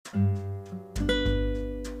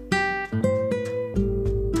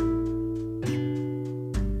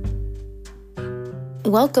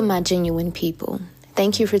Welcome, my genuine people.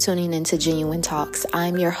 Thank you for tuning into Genuine Talks.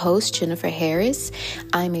 I'm your host, Jennifer Harris.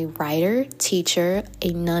 I'm a writer, teacher, a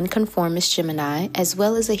nonconformist Gemini, as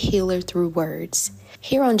well as a healer through words.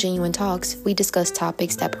 Here on Genuine Talks, we discuss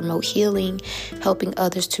topics that promote healing, helping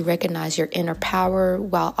others to recognize your inner power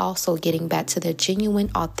while also getting back to their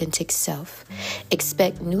genuine, authentic self.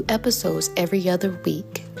 Expect new episodes every other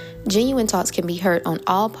week. Genuine Talks can be heard on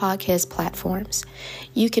all podcast platforms.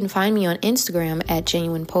 You can find me on Instagram at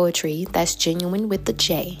Genuine Poetry, that's genuine with the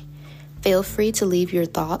J. Feel free to leave your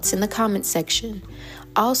thoughts in the comments section.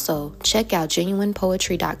 Also, check out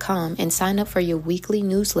genuinepoetry.com and sign up for your weekly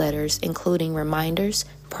newsletters, including reminders,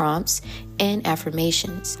 prompts, and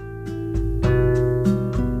affirmations.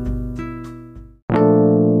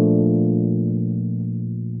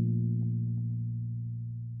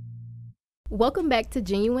 Welcome back to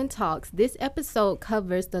Genuine Talks. This episode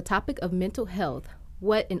covers the topic of mental health,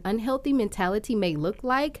 what an unhealthy mentality may look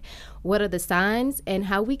like, what are the signs, and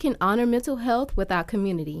how we can honor mental health with our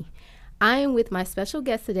community. I am with my special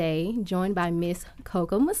guest today, joined by Miss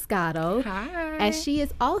Koca Moscato. Hi. As she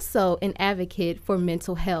is also an advocate for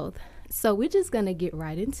mental health. So we're just going to get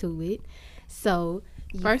right into it. So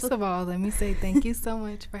first of all, let me say thank you so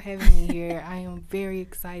much for having me here. I am very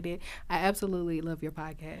excited. I absolutely love your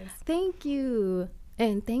podcast. Thank you.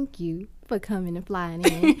 And thank you for coming and flying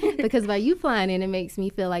in. Because by you flying in, it makes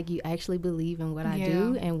me feel like you actually believe in what I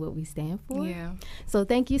do and what we stand for. Yeah. So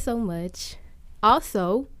thank you so much.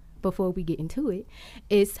 Also, before we get into it,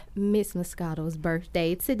 it's Miss Moscato's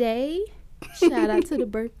birthday today. Shout out to the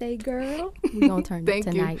birthday girl. We're going to turn it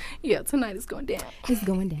tonight. You. Yeah, tonight is going down. It's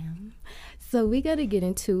going down. So we got to get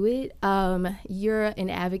into it. You're an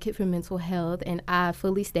advocate for mental health, and I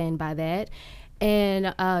fully stand by that.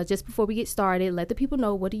 And just before we get started, let the people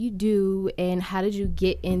know, what do you do and how did you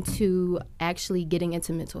get into actually getting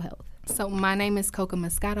into mental health? So my name is Koca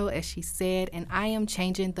Moscato, as she said, and I am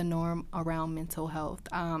changing the norm around mental health.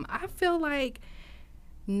 I feel like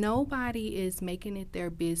nobody is making it their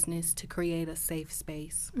business to create a safe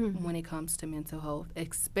space when it comes to mental health,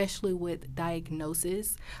 especially with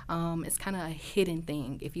diagnosis. It's kind of a hidden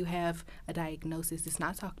thing. If you have a diagnosis, it's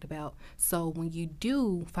not talked about. So when you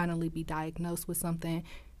do finally be diagnosed with something,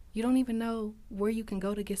 you don't even know where you can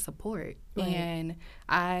go to get support. Right. And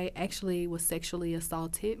I actually was sexually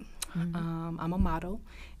assaulted. I'm a model,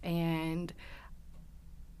 and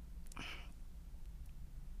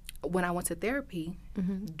when I went to therapy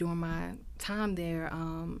during my time there,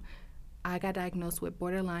 I got diagnosed with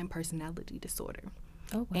borderline personality disorder.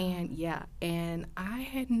 Oh, wow. And I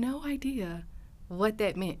had no idea what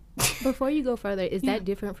that meant. Before you go further, is that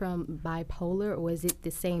different from bipolar, or is it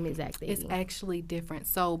the same exact thing? It's actually different.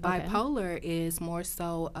 So bipolar is more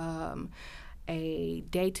so a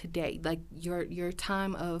day-to-day, like your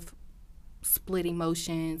time of split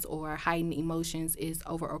emotions or heightened emotions is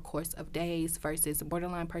over a course of days, versus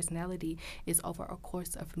borderline personality is over a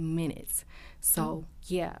course of minutes. So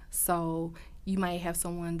so you might have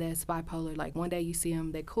someone that's bipolar, like one day you see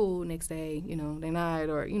them, they're cool, next day, they're not,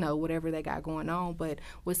 or, whatever they got going on. But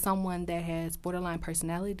with someone that has borderline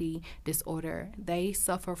personality disorder, they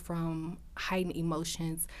suffer from heightened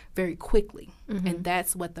emotions very quickly. And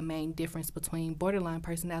that's what the main difference between borderline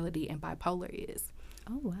personality and bipolar is.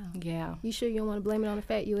 Oh, wow. Yeah. You sure you don't want to blame it on the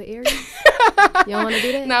fact you're an Aries? You don't want to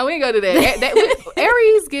do that? No, we ain't going to do that.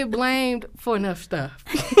 Aries get blamed for enough stuff.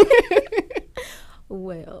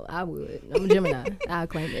 Well, I would. I'm a Gemini. I'll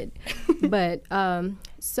claim it. But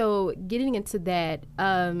so getting into that,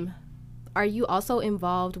 are you also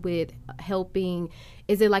involved with helping?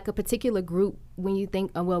 Is it like a particular group when you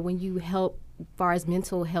think, when you help as far as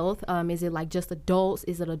mental health? Is it like just adults?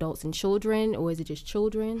 Is it adults and children, or is it just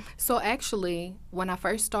children? So actually, when I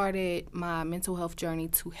first started my mental health journey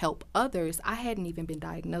to help others, I hadn't even been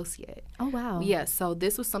diagnosed yet. Oh, wow. Yeah, so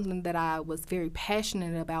this was something that I was very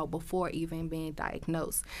passionate about before even being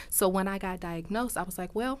diagnosed. So when I got diagnosed, I was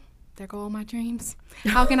like, well, there go all my dreams.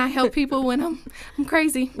 How can I help people when I'm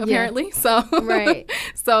crazy, apparently? Yeah. So right.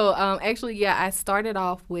 So actually, I started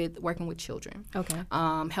off with working with children. Okay.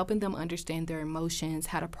 Helping them understand their emotions,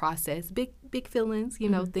 how to process big feelings,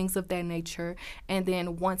 things of that nature. And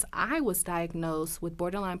then once I was diagnosed with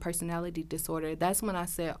borderline personality disorder, that's when I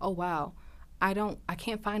said, oh, wow. I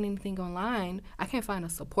can't find anything online. I can't find a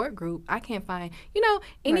support group. I can't find,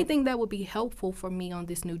 anything that would be helpful for me on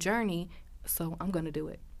this new journey. So I'm going to do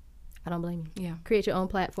it. I don't blame you. Yeah. Create your own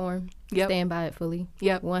platform. Yep. Stand by it fully.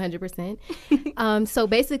 Yep. 100%. So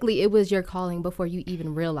basically, it was your calling before you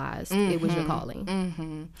even realized it was your calling.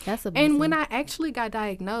 Mm-hmm. That's a blessing. And when I actually got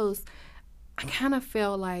diagnosed, I kind of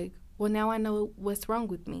felt like, well, now I know what's wrong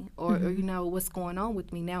with me, or you know, what's going on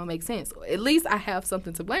with me. Now it makes sense. At least I have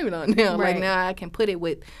something to blame it on now. Right. Like, now I can put it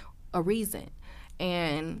with a reason.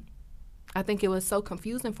 And I think it was so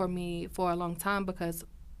confusing for me for a long time because,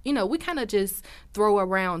 you know, we kind of just throw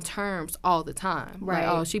around terms all the time. Right.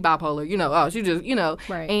 Like, oh, she bipolar, you know, oh, she just, you know.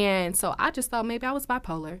 Right. And so I just thought maybe I was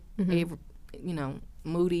bipolar, you know,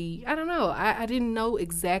 moody. I don't know. I didn't know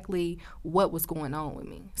exactly what was going on with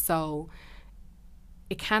me. So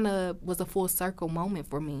it kind of was a full circle moment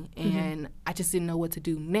for me, and I just didn't know what to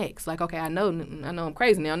do next. Like, okay, I know I'm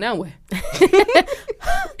crazy now. Now what?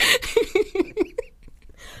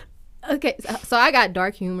 Okay, so I got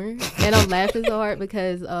dark humor, and I'm laughing so hard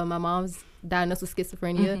because my mom's diagnosed with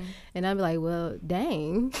schizophrenia, and I'm like, well,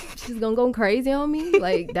 dang, she's gonna go crazy on me.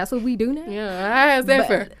 Like, that's what we do now. Yeah, I that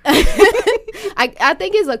for. I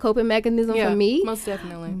think it's a coping mechanism for me, most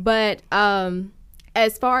definitely. But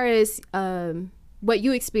as far as what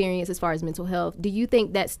you experience as far as mental health, do you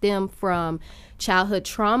think that stemmed from childhood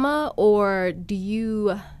trauma, or do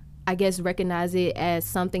you, I guess, recognize it as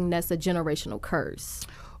something that's a generational curse?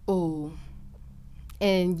 Oh.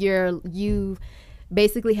 And you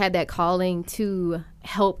basically had that calling to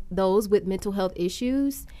help those with mental health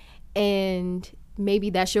issues, and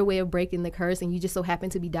maybe that's your way of breaking the curse, and you just so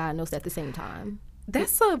happen to be diagnosed at the same time.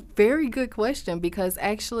 That's a very good question, because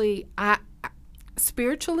actually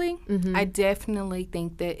spiritually, I definitely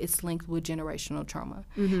think that it's linked with generational trauma.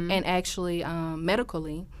 And actually,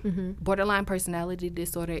 medically, borderline personality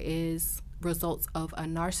disorder is results of a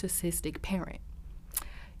narcissistic parent.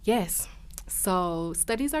 Yes. So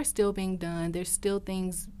studies are still being done. There's still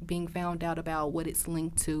things being found out about what it's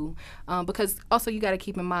linked to. Because also you got to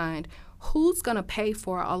keep in mind, who's going to pay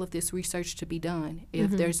for all of this research to be done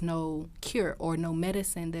if there's no cure or no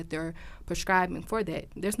medicine that they're prescribing for that?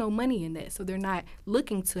 There's no money in that. So they're not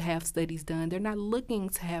looking to have studies done. They're not looking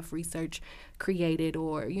to have research created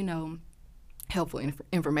or, you know, helpful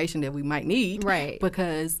information that we might need. Right.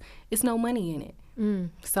 Because it's no money in it.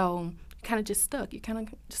 So kind of just stuck. You're kind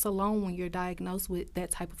of just alone when you're diagnosed with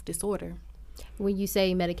that type of disorder. When you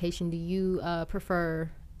say medication, do you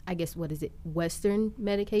prefer, I guess, what is it, Western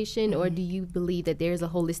medication, or do you believe that there's a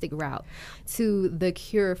holistic route to the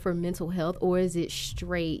cure for mental health, or is it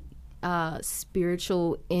straight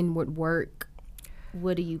spiritual inward work?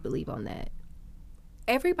 What do you believe on that?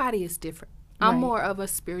 Everybody is different. I'm more of a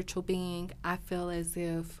spiritual being. I feel as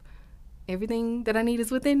if everything that I need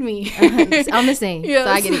is within me. I'm the same. Yeah,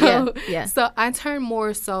 so I get it. Yeah. So I turn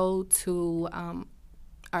more so to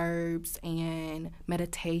herbs and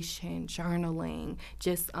meditation, journaling,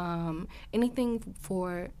 just anything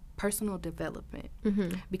for personal development.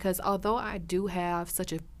 Because although I do have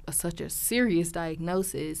such a serious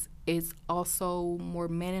diagnosis, it's also more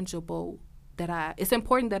manageable. It's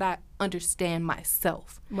important that I understand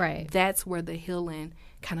myself. Right. That's where the healing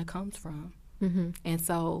kind of comes from. And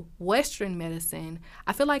so Western medicine,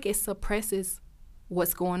 I feel like it suppresses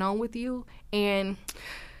what's going on with you. And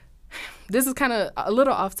this is kind of a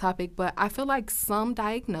little off topic, but I feel like some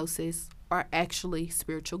diagnoses are actually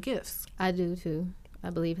spiritual gifts. I do too.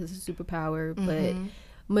 I believe it's a superpower, but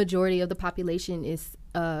majority of the population is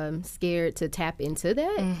scared to tap into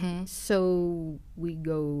that. So we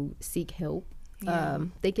go seek help,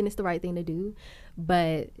 thinking it's the right thing to do,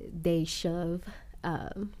 but they shove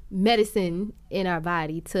medicine in our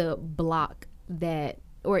body to block that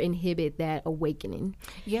or inhibit that awakening.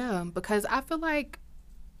 Yeah, because I feel like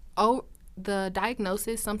the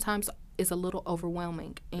diagnosis sometimes is a little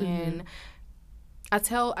overwhelming, and I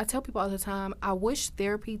tell people all the time, I wish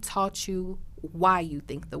therapy taught you why you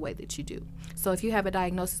think the way that you do. So if you have a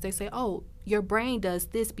diagnosis, they say, oh, your brain does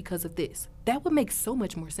this because of this. That would make so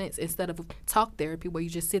much more sense instead of talk therapy where you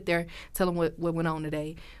just sit there, tell them what went on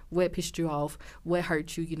today, what pissed you off, what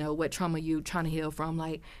hurt you, you know, what trauma you trying to heal from.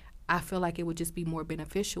 Like, I feel like it would just be more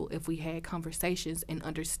beneficial if we had conversations and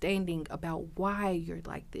understanding about why you're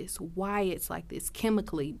like this, why it's like this,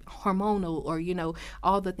 chemically, hormonal, or, you know,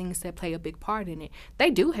 all the things that play a big part in it.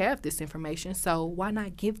 They do have this information, so why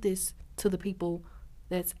not give this to the people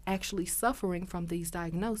that's actually suffering from these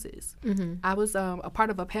diagnoses? I was a part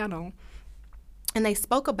of a panel, and they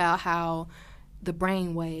spoke about how the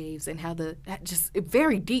brain waves and how just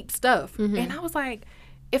very deep stuff. And I was like,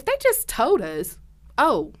 if they just told us,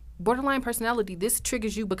 oh, borderline personality, this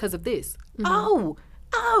triggers you because of this. Oh,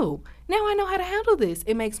 now I know how to handle this.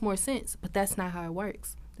 It makes more sense. But that's not how it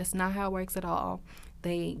works. That's not how it works at all.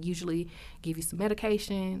 They usually give you some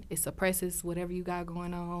medication. It suppresses whatever you got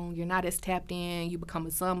going on. You're not as tapped in. You become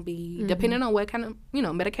a zombie, depending on what kind of, you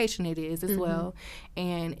know, medication it is as well.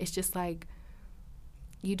 And it's just like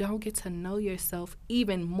you don't get to know yourself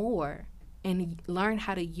even more and learn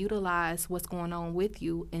how to utilize what's going on with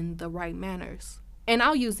you in the right manners. And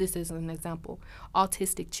I'll use this as an example.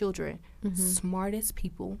 Autistic children, smartest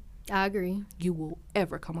people I agree. you will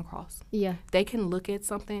ever come across. Yeah. They can look at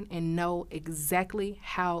something and know exactly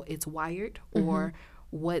how it's wired or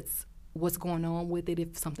what's going on with it,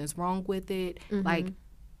 if something's wrong with it. Like,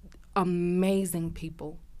 amazing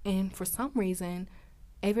people. And for some reason,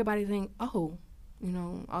 everybody think, oh, you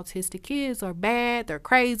know, autistic kids are bad, they're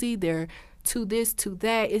crazy, they're to this, to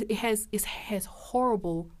that. It has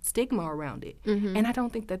horrible stigma around it. And I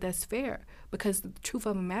don't think that that's fair, because the truth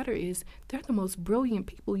of the matter is they're the most brilliant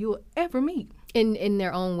people you'll ever meet. In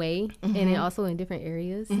their own way, and then also in different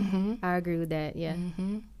areas. I agree with that. Yeah.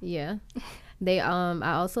 Yeah. They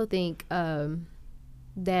I also think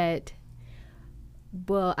that,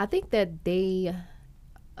 well, I think that they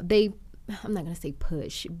I'm not going to say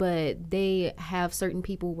push, but they have certain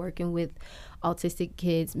people working with autistic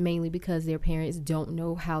kids mainly because their parents don't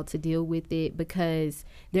know how to deal with it, because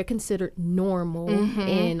they're considered normal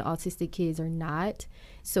and autistic kids are not.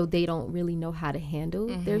 So they don't really know how to handle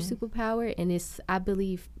their superpower. And it's, I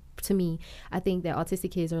believe, to me, I think that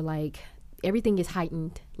autistic kids are like, everything is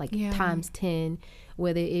heightened, like times 10,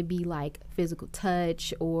 whether it be like physical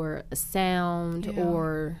touch or a sound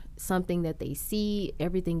or something that they see.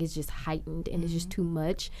 Everything is just heightened, and it's just too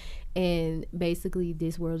much. And basically,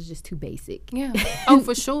 this world is just too basic. Yeah. Oh,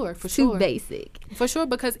 for sure. For sure. Too basic. For sure,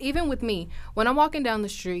 because even with me, when I'm walking down the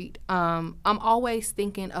street, I'm always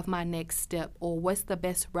thinking of my next step or what's the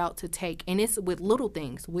best route to take. And it's with little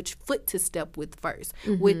things, which foot to step with first.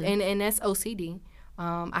 And that's OCD.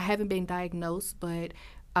 I haven't been diagnosed, but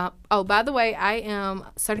by the way, I am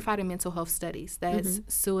certified in mental health studies. That's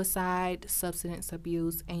suicide, substance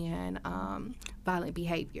abuse, and violent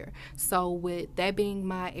behavior. So with that being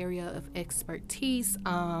my area of expertise,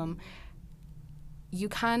 you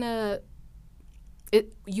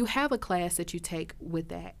have a class that you take with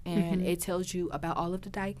that, and it tells you about all of the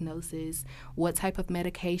diagnoses, what type of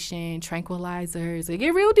medication, tranquilizers. They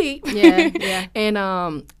get real deep. Yeah. And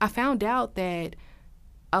I found out that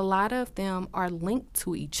a lot of them are linked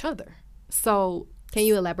to each other. So can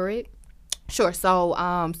you elaborate? Sure. So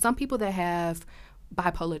some people that have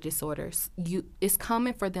bipolar disorders, it's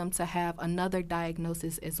common for them to have another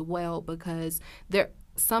diagnosis as well, because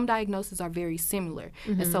some diagnoses are very similar.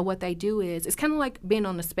 And so what they do is, it's kind of like being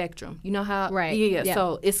on the spectrum. You know how? Right. Yeah.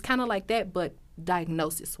 So it's kind of like that, but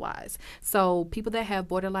diagnosis-wise. So people that have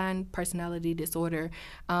borderline personality disorder,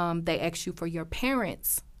 they ask you for your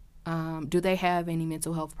parents. Do they have any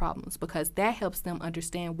mental health problems? Because that helps them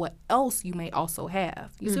understand what else you may also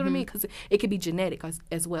have. You see what I mean? Because it could be genetic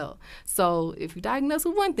as well. So if you're diagnosed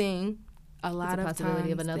with one thing, a lot of possibility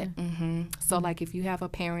times of another. So like if you have a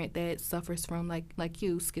parent that suffers from like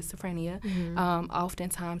you, schizophrenia,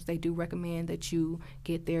 oftentimes they do recommend that you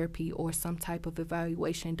get therapy or some type of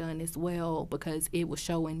evaluation done as well, because it will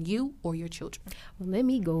show in you or your children. Well, let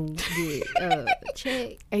me go get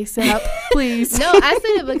check ASAP, please. No, I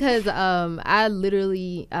said it because I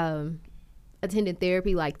literally attended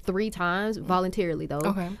therapy like 3 times voluntarily though.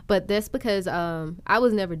 Okay. But that's because I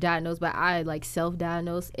was never diagnosed, but I like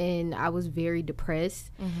self-diagnosed, and I was very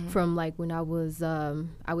depressed from like when I was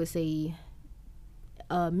I would say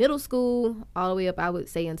middle school all the way up, I would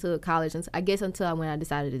say, until college, and I guess until when I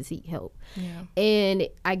decided to seek help. And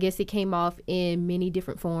I guess it came off in many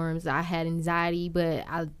different forms. I had anxiety, but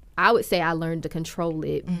I would say I learned to control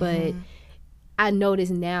it. But I notice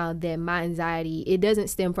now that my anxiety, it doesn't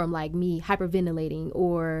stem from like me hyperventilating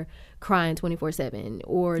or crying 24/7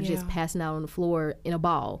 or just passing out on the floor in a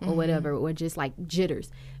ball or whatever, or just like jitters.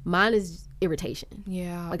 Mine is irritation.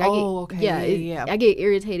 Like I get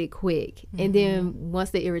irritated quick. And then once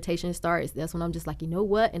the irritation starts, that's when I'm just like, you know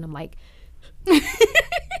what? And I'm like,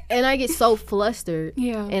 and I get so flustered.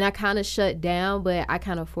 And I kind of shut down, but I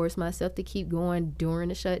kind of force myself to keep going during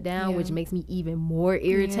the shutdown, which makes me even more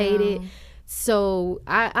irritated. So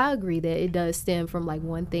I agree that it does stem from like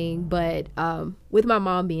one thing, but with my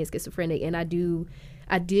mom being schizophrenic, and I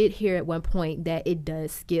did hear at one point that it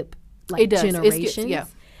does skip like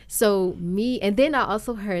generations. So and then I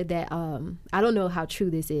also heard that I don't know how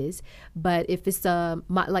true this is, but if it's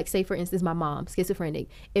like say for instance my mom, schizophrenic,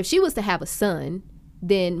 if she was to have a son,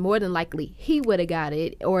 then more than likely he would have got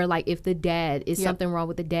it. Or like if the dad is something wrong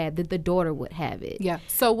with the dad, that the daughter would have it.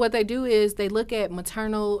 So what they do is they look at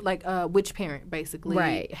maternal, like which parent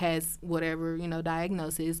basically has whatever,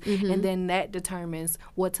 diagnosis, and then that determines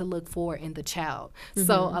what to look for in the child.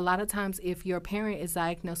 So a lot of times if your parent is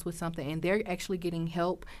diagnosed with something and they're actually getting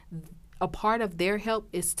help, a part of their help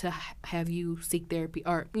is to have you seek therapy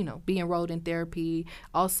or, be enrolled in therapy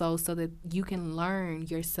also so that you can learn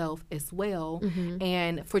yourself as well.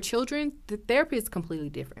 And for children, the therapy is completely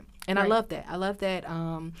different. And I love that. I love that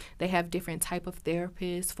they have different type of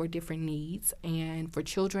therapists for different needs. And for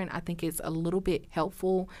children, I think it's a little bit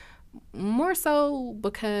helpful, more so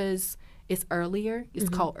because it's earlier. It's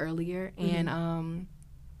called earlier. And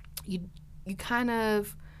you kind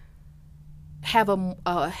of have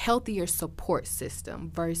a healthier support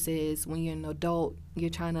system versus when you're an adult,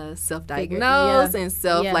 you're trying to self-diagnose and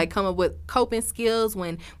come up with coping skills.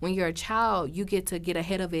 When you're a child, you get to get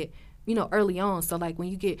ahead of it, early on. So like when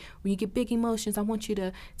you get big emotions, I want you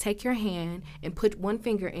to take your hand and put one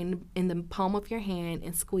finger in the palm of your hand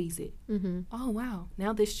and squeeze it. Oh wow!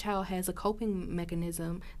 Now this child has a coping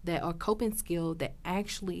mechanism or coping skill that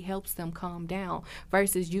actually helps them calm down.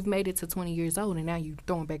 Versus you've made it to 20 years old and now you're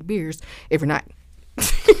throwing back beers every night.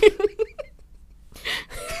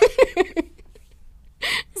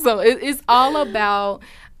 So it's all about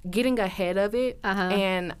getting ahead of it,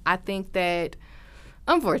 and I think that,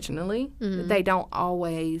 unfortunately, they don't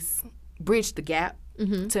always bridge the gap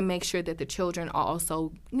to make sure that the children are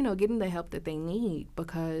also, getting the help that they need.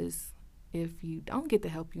 Because if you don't get the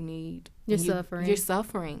help you need, you're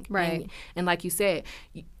suffering. Right. And like you said,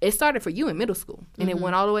 it started for you in middle school, and it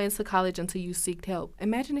went all the way into college until you seeked help.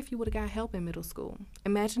 Imagine if you would have got help in middle school.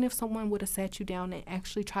 Imagine if someone would have sat you down and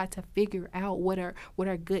actually tried to figure out what are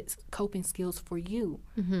good coping skills for you.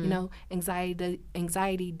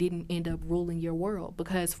 Anxiety didn't end up ruling your world,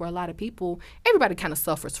 because for a lot of people, everybody kind of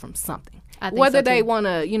suffers from something. Whether they want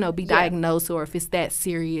to, be diagnosed or if it's that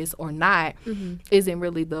serious or not isn't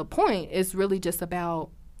really the point. It's really just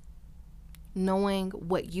about knowing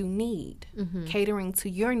what you need, catering to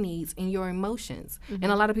your needs and your emotions. And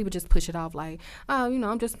a lot of people just push it off like, oh,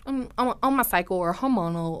 I'm on my cycle or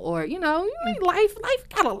hormonal or, life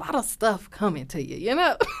got a lot of stuff coming to you,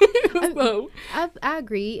 So. I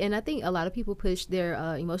agree. And I think a lot of people push their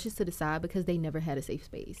emotions to the side because they never had a safe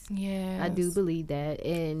space. Yeah, I do believe that.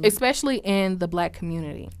 And especially in the Black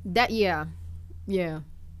community. Yeah.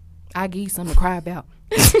 I give you something to cry about.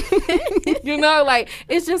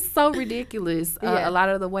 It's just so ridiculous. A lot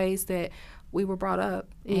of the ways that we were brought up,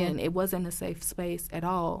 and it wasn't a safe space at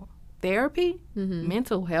all. Therapy,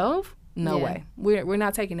 mental health, no way. We're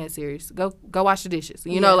not taking that serious. Go wash the dishes.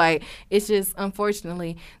 It's just,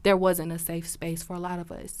 unfortunately, there wasn't a safe space for a lot of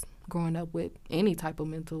us growing up with any type of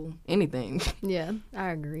mental anything. Yeah,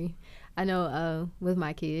 I agree. I know with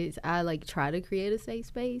my kids, I try to create a safe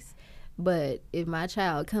space. But if my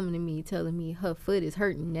child coming to me telling me her foot is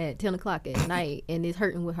hurting at 10 o'clock at night and it's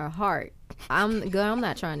hurting with her heart, I'm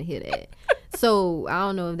not trying to hear that. So I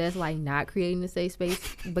don't know if that's not creating a safe space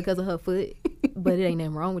because of her foot, but it ain't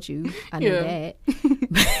nothing wrong with you. I know that.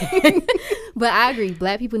 But I agree.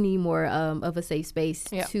 Black people need more of a safe space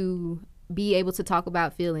to be able to talk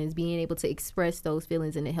about feelings, being able to express those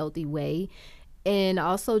feelings in a healthy way, and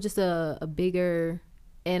also just a bigger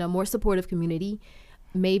and a more supportive community.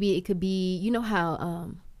 Maybe it could be,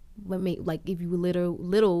 how if you were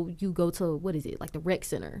little, you go to, what is it, the rec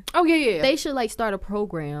center. Oh, yeah. They should start a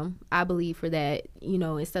program, I believe, for that,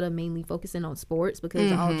 instead of mainly focusing on sports,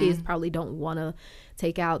 because all kids probably don't want to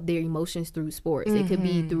take out their emotions through sports. It could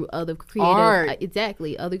be through other creative art.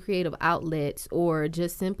 Exactly, other creative outlets, or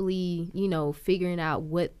just simply, figuring out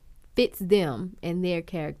what fits them and their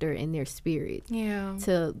character and their spirit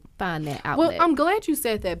to find that outlet. Well, I'm glad you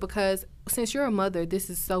said that, because since you're a mother, this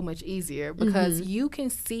is so much easier, because you can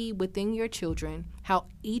see within your children how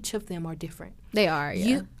each of them are different. They are,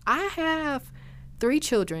 yeah. I have 3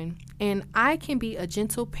 children, and I can be a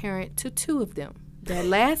gentle parent to 2 of them. That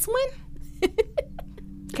last one,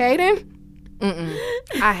 Kaden,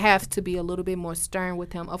 I have to be a little bit more stern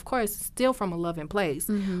with him. Of course, still from a loving place,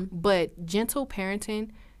 but gentle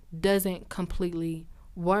parenting doesn't completely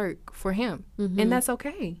work for him, and that's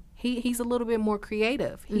okay. He's a little bit more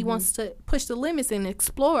creative. He wants to push the limits and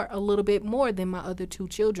explore a little bit more than my other 2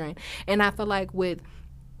 children. And I feel like with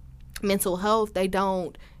mental health, they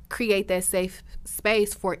don't create that safe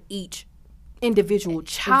space for each individual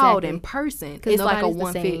child and person. It's like a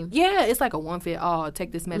one fit. Yeah, it's like a one fit all.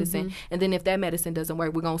 Take this medicine, and then if that medicine doesn't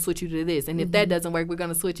work, we're gonna switch you to this, and if that doesn't work, we're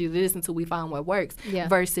gonna switch you to this until we find what works.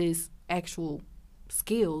 Versus actual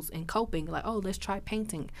skills and coping, let's try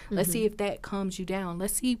painting. Let's see if that calms you down.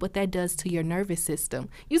 Let's see what that does to your nervous system.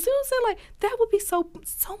 You see what I'm saying? That would be so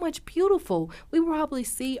much beautiful. We will probably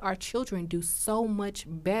see our children do so much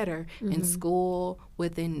better in school,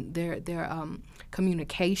 within their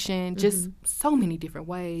communication, just so many different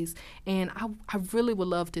ways. And I really would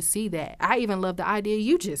love to see that. I even love the idea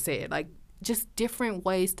you just said, just different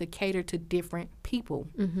ways to cater to different people.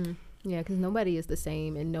 Mm-hmm. Yeah, because nobody is the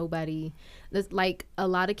same, and nobody, like a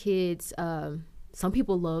lot of kids, some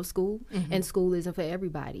people love school, and school isn't for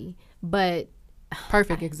everybody. But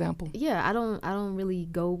perfect example. Yeah, I don't really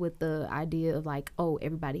go with the idea of like, oh,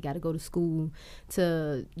 everybody got to go to school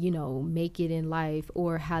to, you know, make it in life,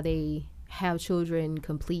 or how they have children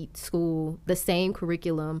complete school, the same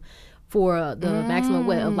curriculum for the maximum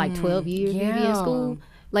of like 12 years maybe in school.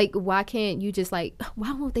 Like, why can't you just like,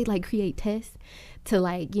 why won't they like create tests to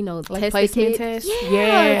like, you know, like test the kids? Tests?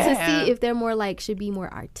 Yeah, to see if they're more like, should be more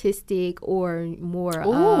artistic or more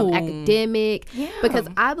academic. Yeah. Because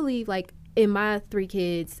I believe like in my 3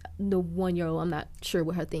 kids, the 1-year-old, I'm not sure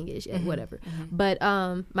what her thing is yet, whatever. But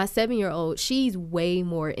my 7-year-old, she's way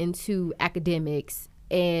more into academics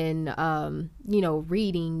and you know,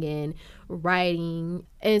 reading and writing,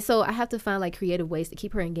 and so I have to find like creative ways to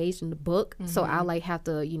keep her engaged in the book. So I like have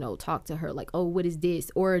to, you know, talk to her like, oh, what is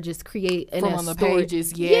this, or just create from the story.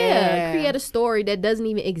 pages. Create a story that doesn't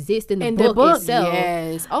even exist in the book itself.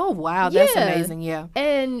 Yes. Oh wow, that's amazing. Yeah.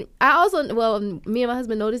 And I also, well, me and my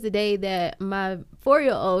husband noticed today that my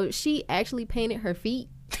 4-year-old, she actually painted her feet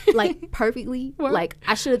like perfectly. Like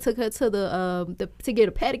I should have took her to the to get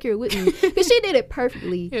a pedicure with me, because she did it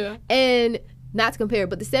perfectly. Yeah. And not to compare,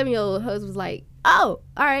 but the 7-year-old hers was like, oh,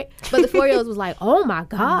 all right. But the 4-year-old was like, oh my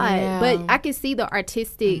God. Yeah. But I could see the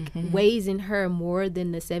artistic ways in her more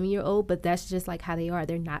than the 7-year-old, but that's just like how they are.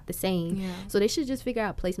 They're not the same. Yeah. So they should just figure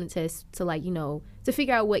out placement tests to like, you know, to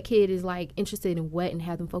figure out what kid is like interested in what and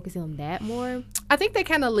have them focus on that more. I think they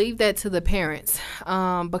kind of leave that to the parents,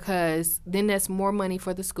 because then that's more money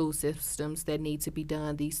for the school systems that need to be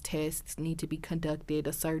done. These tests need to be conducted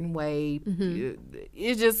a certain way.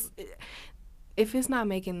 It's just, if it's not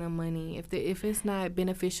making them money, if it's not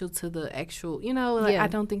beneficial to the actual, you know, like, I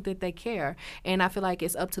don't think that they care. And I feel like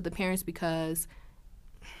it's up to the parents, because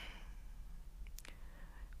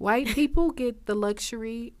white people get the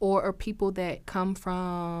luxury, or people that come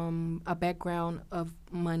from a background of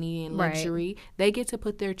money and luxury, they get to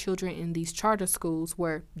put their children in these charter schools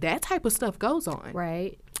where that type of stuff goes on.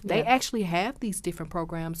 Right. They actually have these different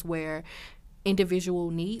programs where individual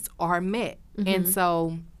needs are met. And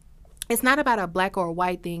so it's not about a black or a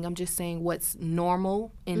white thing. I'm just saying what's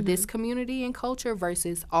normal in this community and culture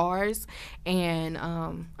versus ours. And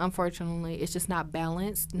unfortunately, it's just not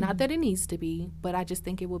balanced. Not that it needs to be, but I just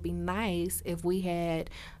think it would be nice if we had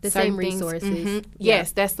the same resources.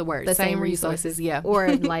 Yes, that's the word. The same resources. Yeah.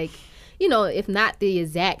 Or like, you know, if not the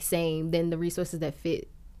exact same, then the resources that fit,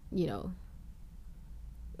 you know.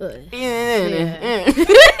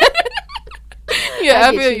 Yeah,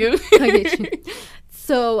 I feel you. I get you.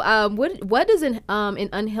 So what does an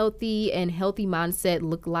unhealthy and healthy mindset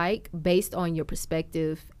look like based on your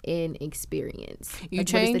perspective and experience?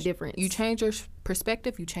 What is the difference? You change your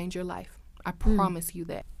perspective, you change your life. I promise you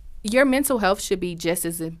that. Your mental health should be just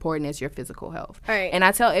as important as your physical health. All right. And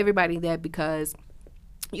I tell everybody that because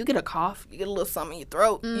you get a cough, you get a little something in your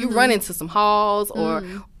throat, you run into some halls or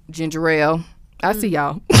ginger ale. I see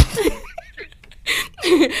y'all.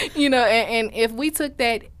 You know, and if we took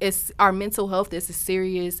that as our mental health as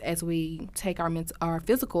serious as we take our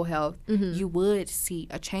physical health, you would see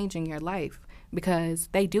a change in your life, because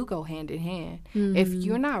they do go hand in hand. If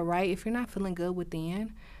you're not right, if you're not feeling good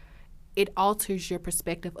within, it alters your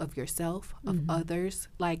perspective of yourself, of others.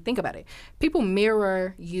 Like, think about it. People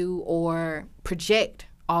mirror you or project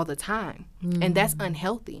all the time, and that's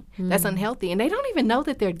unhealthy. That's unhealthy, and they don't even know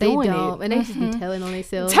that they're doing it. And they just be telling on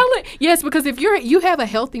themselves. Yes, because if you have a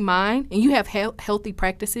healthy mind and you have healthy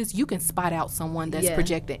practices, you can spot out someone that's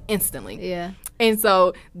projecting instantly. Yeah. And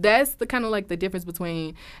so that's the kind of like the difference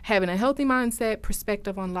between having a healthy mindset,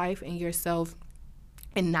 perspective on life and yourself,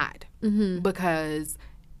 and not. Because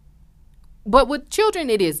but with children,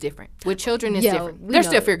 it is different. With children, it's different. They're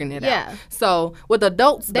still figuring it out. So with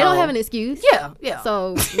adults, they don't have an excuse. Yeah.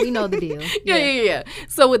 So we know the deal. Yeah.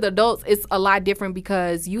 So with adults, it's a lot different,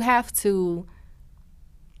 because you have to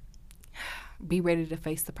be ready to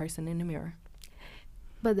face the person in the mirror.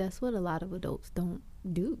 But that's what a lot of adults don't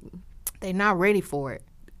do. They're not ready for it.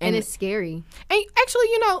 And it's scary. And actually,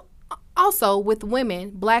 you know, also with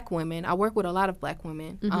women, black women, I work with a lot of black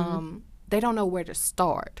women, they don't know where to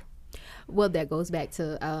start. Well, that goes back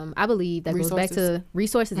to, I believe that goes back to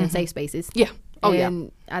resources and safe spaces. Yeah. Oh,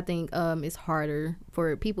 and I think it's harder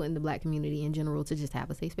for people in the black community in general to just have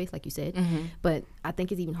a safe space, like you said. But I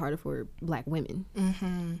think it's even harder for black women,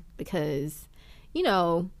 because, you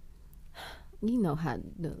know, you know how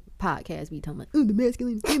the podcast be talking about, oh, the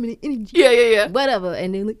masculine, feminine energy. Yeah. Whatever.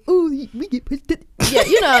 And then like, oh, we get pushed. Yeah,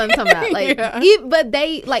 you know what I'm talking about. Like, but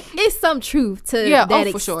they, like, it's some truth to that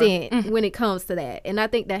extent when it comes to that. And I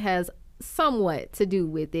think that has somewhat to do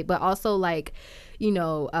with it. But also, like, you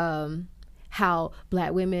know, how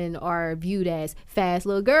Black women are viewed as fast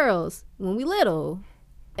little girls when we little.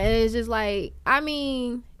 And it's just like, I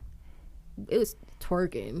mean, it was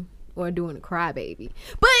twerking or doing a crybaby,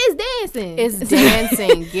 but it's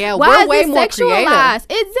dancing. Yeah. Why we're way more creative.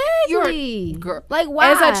 Exactly. Like,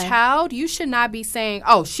 why? As a child, you should not be saying,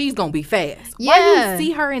 oh, she's gonna be fast. Why you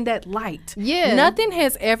see her in that light? Nothing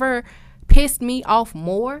has ever pissed me off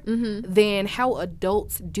more than how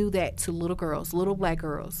adults do that to little girls, little Black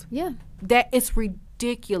girls. That is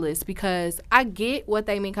ridiculous, because I get what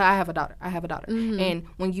they mean. Cause I have a daughter. And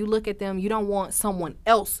when you look at them, you don't want someone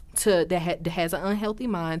else that has an unhealthy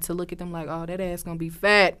mind to look at them like, oh, that ass gonna be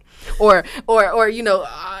fat, or you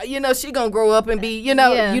know she gonna grow up and be, you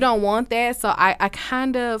know, you don't want that. So I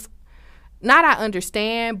kind of, not I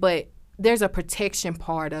understand, but there's a protection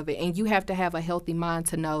part of it, and you have to have a healthy mind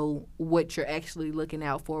to know what you're actually looking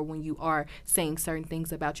out for when you are saying certain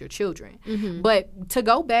things about your children. But to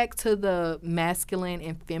go back to the masculine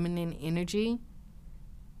and feminine energy,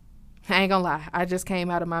 I ain't gonna lie, I just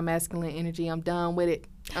came out of my masculine energy. I'm done with it.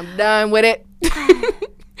 I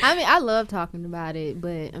mean, I love talking about it,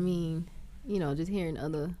 but I mean, you know, just hearing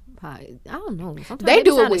other I don't know. Sometimes they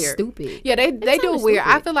do it weird. Stupid. Yeah, they do it weird.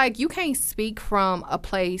 I feel like you can't speak from a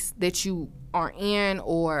place that you are in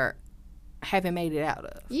or haven't made it out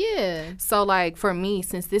of. Yeah. So, like, for me,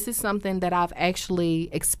 since this is something that I've actually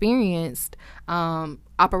experienced,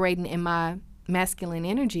 operating in my masculine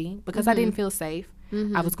energy, because I didn't feel safe.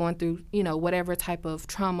 I was going through, you know, whatever type of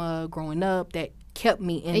trauma growing up that kept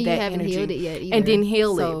me in that energy. And you haven't healed it yet either. And didn't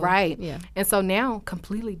heal it, right? Yeah. And so now,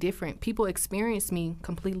 completely different. People experience me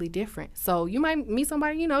completely different. So you might meet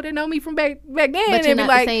somebody, you know, that know me from back then, but you're not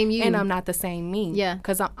the same you. And I'm not the same me. Yeah.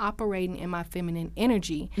 Because I'm operating in my feminine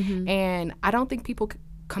energy. And I don't think people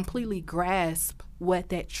completely grasp what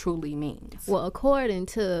that truly means. Well, according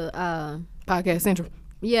to Podcast Central.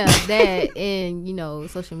 Yeah, that and, you know,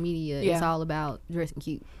 social media, it's all about dressing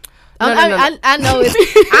cute. No. I know it's,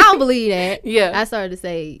 I don't believe that. Yeah. I started to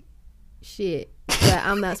say shit, but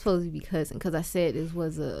I'm not supposed to be cussing because I said this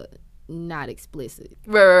was a not explicit.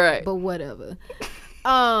 Right. But whatever.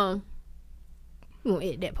 You won't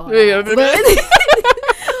edit that part out.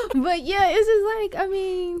 But yeah, it's just like, I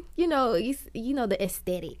mean, you know, the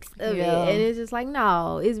aesthetics of it, and it's just like,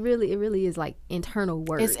 no, it really is like internal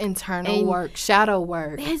work. It's internal work, shadow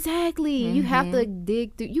work. Exactly. You have to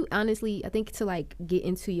dig through. You honestly, I think, to like get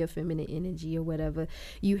into your feminine energy or whatever,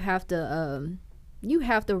 you have to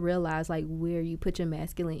realize like where you put your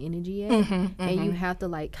masculine energy at, and you have to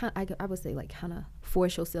like I would say like kind of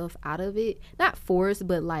force yourself out of it. Not force,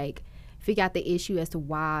 but like figure out the issue as to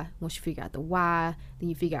why. Once you figure out the why, then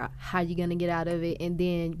you figure out how you're gonna get out of it, and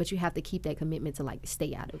then but you have to keep that commitment to like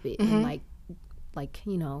stay out of it and like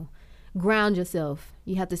you know, ground yourself.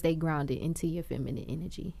 You have to stay grounded into your feminine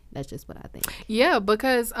energy. That's just what I think. Yeah,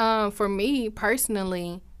 because for me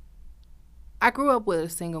personally, I grew up with a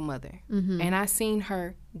single mother, and I seen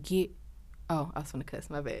her get. Oh, I was gonna cuss.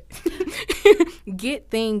 My bad.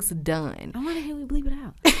 Get things done. I want to hear we bleep it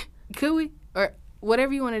out. Could we, or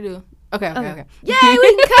whatever you want to do? Okay. Yay,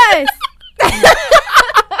 we can cuss.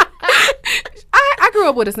 I grew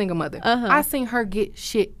up with a single mother. I seen her get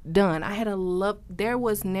shit done. I had a love. There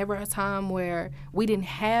was never a time where we didn't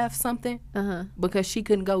have something because she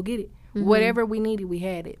couldn't go get it. Whatever we needed, we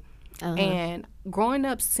had it. And growing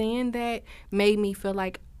up, seeing that made me feel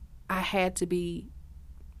like I had to be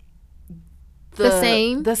the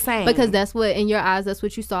same, because that's what, in your eyes, that's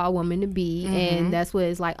what you saw a woman to be, and that's what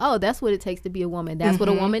it's like, oh, that's what it takes to be a woman. That's what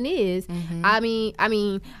a woman is. I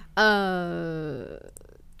mean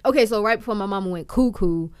okay, so right before my mama went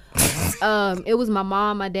cuckoo, it was my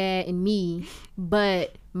mom, my dad, and me,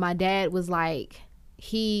 but my dad was like,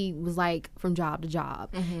 he was like from job to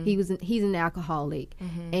job. He's an alcoholic,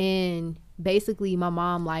 and basically my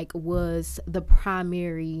mom like was the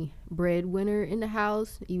primary breadwinner in the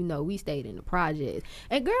house, even though we stayed in the project.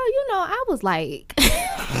 And girl, you know, I was like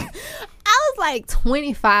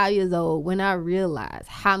 25 years old when I realized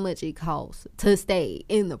how much it costs to stay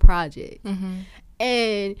in the project.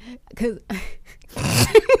 And because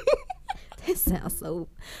that sounds so,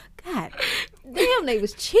 God damn, they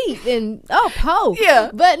was cheap and po.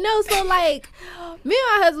 Yeah. But no, so like me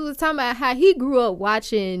and my husband was talking about how he grew up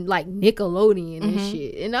watching like Nickelodeon and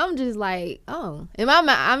shit, and I'm just like, oh, in my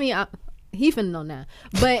mind, I mean, he finna know now,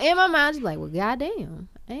 but in my mind, I'm just like, well, goddamn,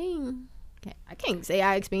 I can't say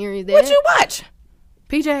I experienced that. What you watch?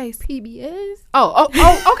 PJs. PBS. Okay.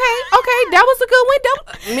 That was a good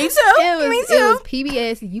one. Me too. Me too. It was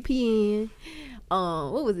PBS, UPN.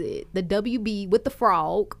 What was it? The WB with the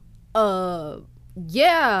frog.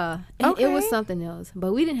 Yeah, and it was something else,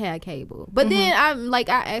 but we didn't have cable. But then I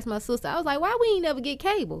asked my sister, I was like, why we ain't never get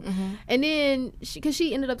cable? And then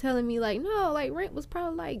she ended up telling me like, no, like rent was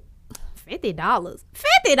probably like $50.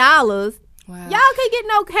 Wow. Y'all can't get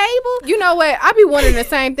no cable. You know what? I be wondering the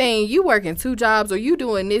same thing. You working 2 jobs or you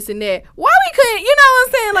doing this and that. Why we couldn't, you know what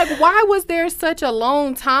I'm saying? Like, why was there such a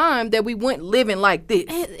long time that we weren't living like this?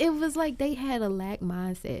 It was like they had a lack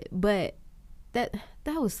mindset, but that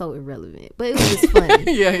was so irrelevant, but it was just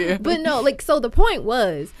funny. yeah. But no, like, so the point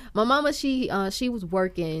was, my mama, she was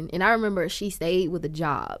working, and I remember she stayed with a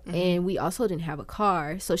job, and we also didn't have a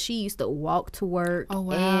car, so she used to walk to work. Oh,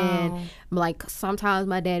 wow. And like sometimes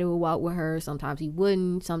my daddy would walk with her, sometimes he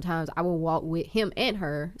wouldn't, sometimes I would walk with him and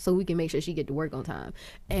her so we can make sure she get to work on time.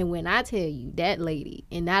 And when I tell you, that lady,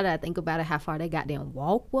 and now that I think about it, how far that goddamn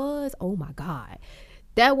walk was, oh my God.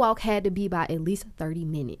 That walk had to be about at least 30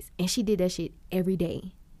 minutes. And she did that shit every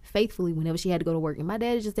day, faithfully, whenever she had to go to work. And my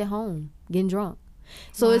dad is just at home getting drunk.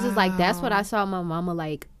 So It's just like, that's what I saw my mama,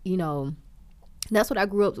 like, you know, that's what I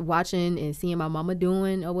grew up watching and seeing my mama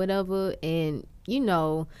doing or whatever. And, you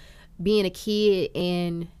know, being a kid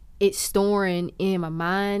and it storing in my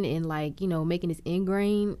mind and, like, you know, making this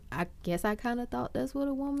ingrained, I guess I kind of thought that's what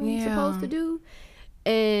a woman is supposed to do.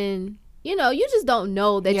 And you know, you just don't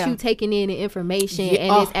know that you taking in the information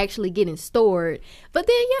and it's actually getting stored. But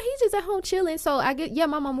then, he's just at home chilling. So I get,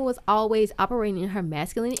 my mama was always operating in her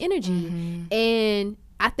masculine energy. And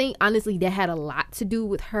I think, honestly, that had a lot to do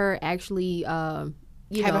with her actually, having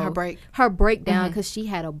her breakdown, because she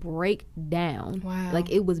had a breakdown. Wow.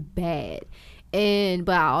 Like, it was bad. But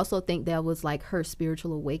I also think that was like her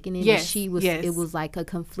spiritual awakening. Yes, it was like a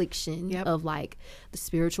confliction of like the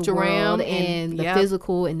spiritual realm world and the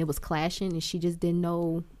physical, and it was clashing, and she just didn't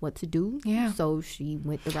know what to do. Yeah. So she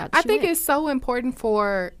went the route. I think it's so important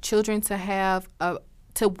for children to have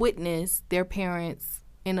to witness their parents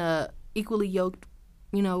in a equally yoked,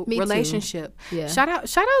 you know, relationship. Yeah. Shout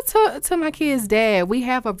out to my kid's dad. We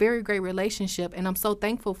have a very great relationship, and I'm so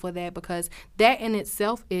thankful for that, because that in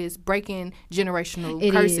itself is breaking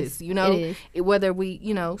generational curses. You know, whether we,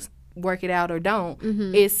 you know, work it out or don't,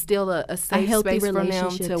 it's still a safe space for them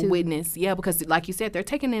to witness. Yeah, because like you said, they're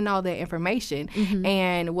taking in all that information,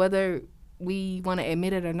 and whether we want to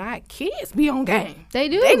admit it or not, kids be on game. They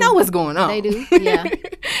do. They know what's going on. They do. Yeah.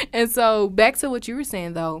 And so back to what you were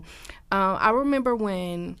saying though. I remember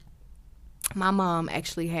when my mom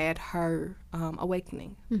actually had her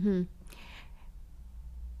awakening.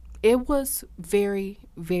 It was very,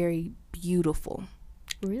 very beautiful.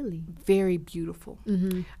 Really? Very beautiful.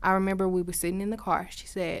 I remember we were sitting in the car. She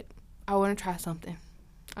said, I want to try something.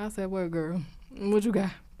 I said, what, girl? What you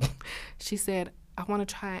got? She said, I want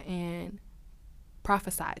to try and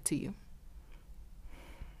prophesy to you.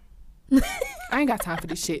 I ain't got time for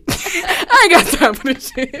this shit.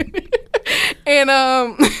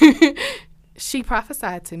 And she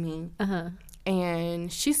prophesied to me.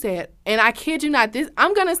 And she said, and I kid you not, this,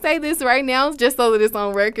 I'm going to say this right now just so that it's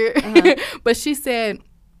on record. But she said,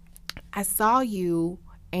 I saw you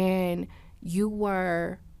and you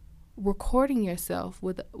were recording yourself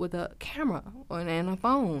with a camera and a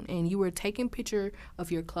phone, and you were taking picture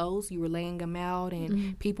of your clothes, you were laying them out,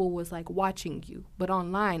 and people was like watching you, but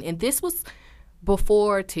online. And this was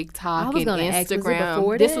before TikTok and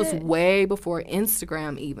Instagram. This was way before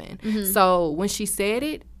Instagram even. So when she said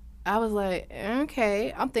it, I was like,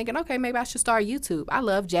 okay. I'm thinking, okay, maybe I should start YouTube. I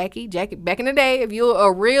love Jackie. Back in the day, if you're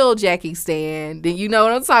a real Jackie stan, then you know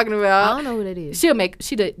what I'm talking about. I don't know who that is.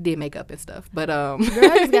 She did makeup and stuff, but Girl,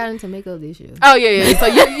 I just got into makeup this year. Oh yeah. So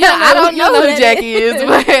I don't know who Jackie is,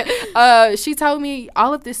 but she told me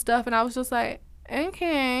all of this stuff, and I was just like,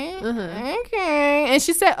 okay. And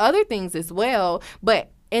she said other things as well,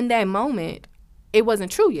 but in that moment, it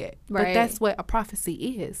wasn't true yet. Right. But that's what a prophecy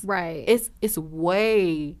is. Right. It's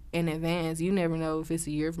way in advance. You never know if it's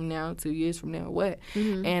a year from now, 2 years from now, what.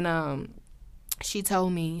 And she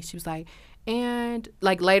told me, she was like, and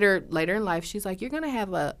like later in life, she's like, you're going to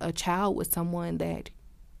have a child with someone that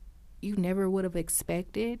you never would have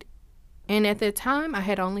expected. And at the time, I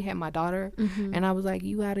had only had my daughter, and I was like,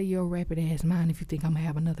 you out of your rapid ass mind if you think I'm going to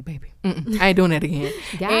have another baby. I ain't doing that again.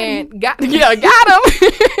 Got him.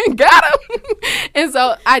 Got him. And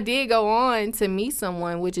so I did go on to meet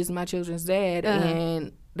someone, which is my children's dad,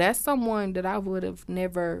 and that's someone that I would have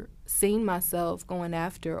never seen myself going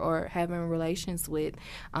after or having relations with,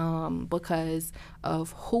 because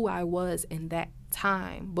of who I was in that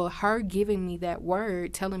time. But her giving me that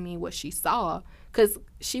word, telling me what she saw, because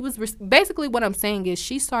she was basically, what I'm saying is,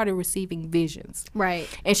 she started receiving visions. Right.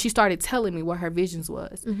 And she started telling me what her visions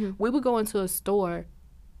was. We would go into a store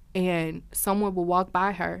and someone would walk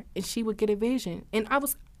by her and she would get a vision. And I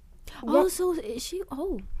was, so she,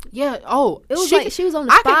 yeah, it was she was on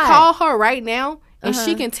the spot. I can call her right now and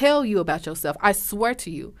she can tell you about yourself. I swear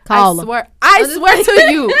to you. Call her. I swear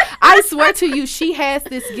to you. I swear to you, she has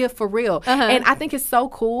this gift for real. And I think it's so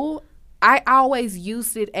cool. I always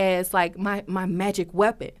used it as like my magic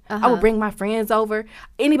weapon. I would bring my friends over,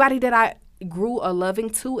 anybody that I grew a loving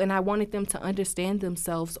to, and I wanted them to understand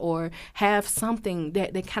themselves or have something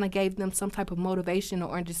that kind of gave them some type of motivation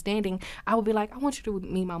or understanding. I would be like, I want you to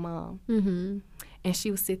meet my mom. And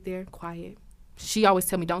she would sit there quiet. She always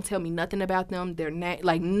tell me, don't tell me nothing about them. They're not,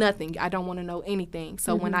 like, nothing. I don't want to know anything.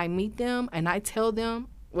 So when I meet them and I tell them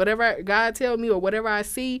whatever God tell me or whatever I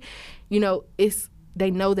see, you know, they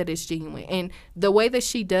know that it's genuine. And the way that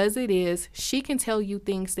she does it is, she can tell you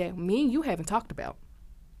things that me and you haven't talked about.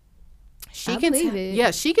 She can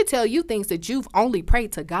tell you things that you've only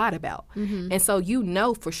prayed to God about. And so you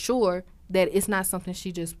know for sure that it's not something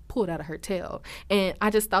she just pulled out of her tail. And I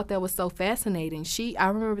just thought that was so fascinating. I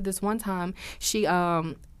remember this one time, she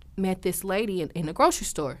met this lady in the grocery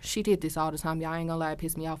store. She did this all the time. Y'all ain't gonna lie, it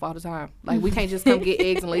pissed me off all the time. Like, we can't just come get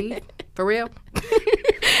eggs and leave. For real.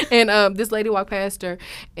 And this lady walked past her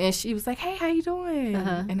and she was like, hey, how you doing?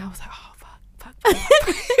 And I was like, oh, fuck.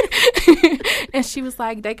 And she was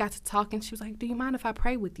like, they got to talking. She was like, do you mind if I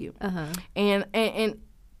pray with you? And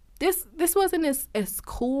this wasn't as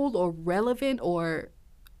cool or relevant or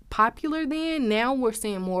popular then. Now we're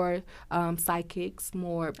seeing more psychics,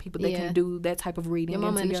 more people that can do that type of reading. Your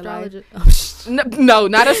mama an astrologer? No,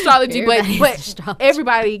 not astrology, but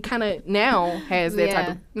everybody kind of now has that type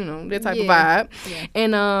of, that type of vibe.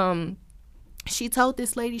 And she told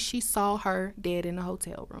this lady she saw her dead in a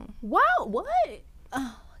hotel room. Wow, what? Oh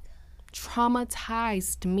my God.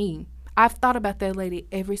 Traumatized me. I've thought about that lady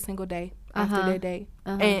every single day after that day.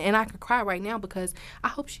 And I could cry right now because I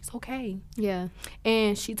hope she's okay. Yeah.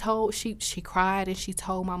 And she cried and she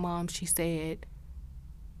told my mom, she said,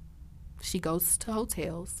 she goes to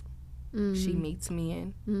hotels. She meets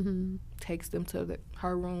men, takes them to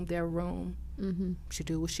her room, their room. She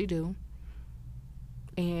do what she do.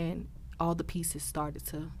 And all the pieces started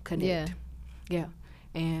to connect. Yeah.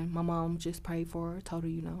 And my mom just prayed for her, told her,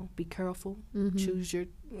 be careful, choose your,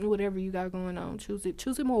 whatever you got going on, choose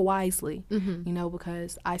it more wisely,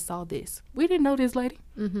 because I saw this. We didn't know this lady.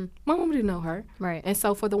 My mom didn't know her. Right. And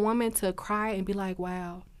so for the woman to cry and be like,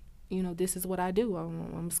 wow, this is what I do.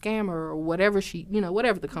 I'm a scammer or whatever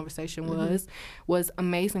whatever the conversation was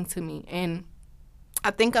amazing to me. And I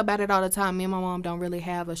think about it all the time. Me and my mom don't really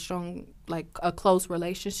have a strong, a close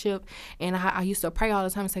relationship. And I used to pray all the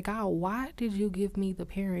time and say, God, why did you give me the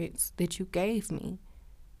parents that you gave me?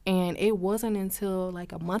 And it wasn't until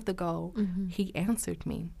a month ago he answered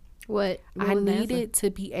me. What I needed to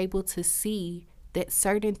be able to see that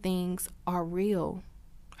certain things are real.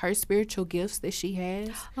 Her spiritual gifts that she has,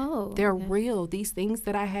 they're real. These things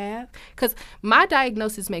that I have, because my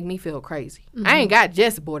diagnosis make me feel crazy. I ain't got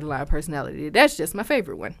just borderline personality. That's just my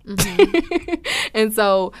favorite one. And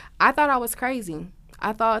so I thought I was crazy.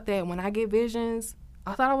 I thought that when I get visions,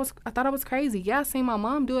 I thought I was crazy. Yeah, I seen my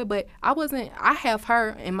mom do it, but I wasn't. I have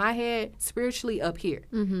her in my head spiritually up here.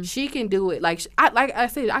 She can do it. Like I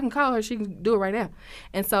said, I can call her. She can do it right now.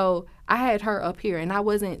 And so I had her up here, and I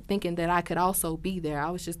wasn't thinking that I could also be there. I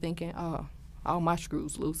was just thinking, oh, all my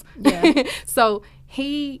screws loose. Yeah. So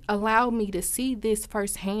he allowed me to see this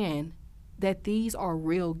firsthand, that these are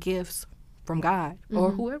real gifts from God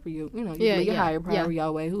or whoever your higher power,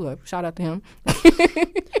 Yahweh, whoever. Shout out to him.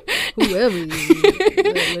 Whoever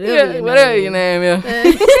whatever your name is.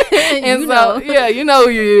 And you know who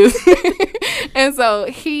you is. And so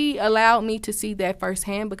he allowed me to see that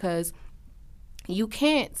firsthand, because you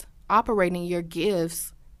can't operate in your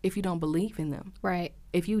gifts if you don't believe in them. Right.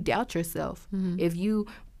 If you doubt yourself, if you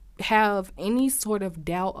have any sort of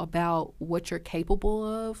doubt about what you're capable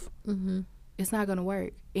of, it's not going to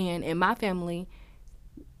work. And in my family,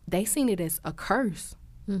 they seen it as a curse.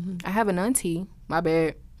 I have an auntie, my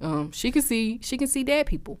bad. She can see dead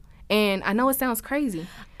people. And I know it sounds crazy.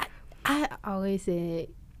 I always said,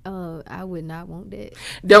 I would not want that.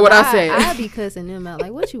 That's what I said. I'd be cussing them out.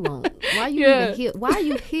 Like, what you want? Why you even here? Why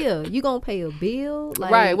you here? You gonna pay a bill?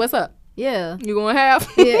 Like, right, what's up? Yeah. You gonna have?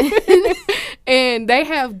 Yeah. And they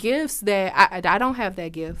have gifts that I don't have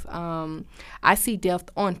that gift. I see death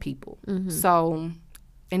on people. So,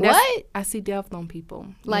 and that's, what? I see death on people.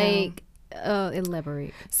 Like,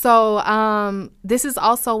 Elaborate. So this is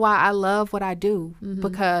also why I love what I do,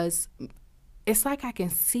 because it's like I can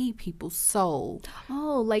see people's soul.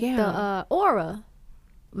 Oh, like the aura.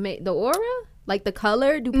 The aura? Like the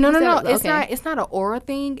color? No. It's not an aura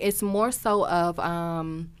thing. It's more so of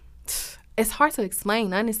it's hard to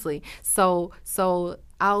explain, honestly. So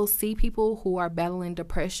I'll see people who are battling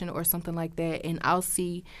depression or something like that, and I'll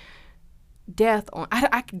see death on.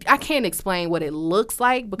 I can't explain what it looks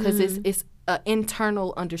like, because it's an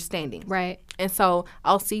internal understanding, right? And so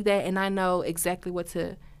I'll see that, and I know exactly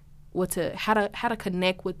how to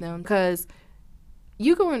connect with them, because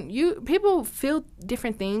people feel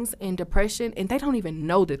different things in depression, and they don't even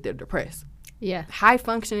know that they're depressed. Yeah. High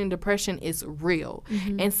functioning depression is real.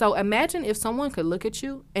 And so imagine if someone could look at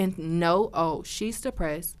you and know, oh, she's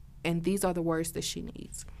depressed, and these are the words that she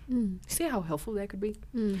needs. See how helpful that could be?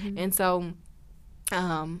 And so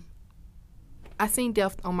I seen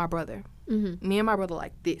death on my brother. Me and my brother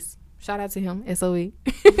like this. Shout out to him, SOE.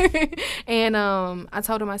 And I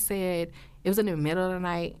told him, I said, it was in the middle of the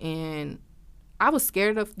night, and I was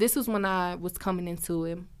scared of, this was when I was coming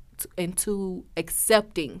into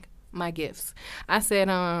accepting my gifts. I said,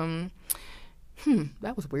 that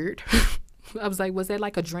was weird. I was like, was that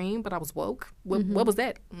like a dream, but I was woke? What was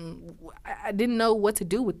that? I didn't know what to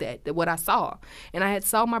do with that, what I saw. And I had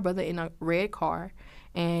saw my brother in a red car,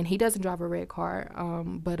 and he doesn't drive a red car,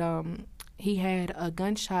 but he had a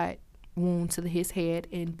gunshot wound to his head,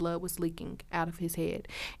 and blood was leaking out of his head.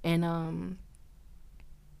 And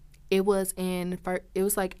it was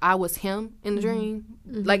like I was him in the dream.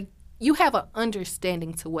 Like, you have an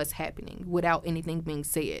understanding to what's happening without anything being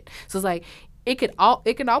said. So it's like it could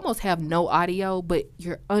almost have no audio, but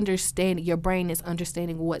your brain is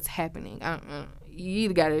understanding what's happening. You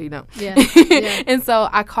either got it or you don't. Yeah. And so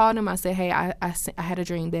I called him. I said, hey, I had a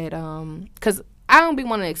dream that because I don't be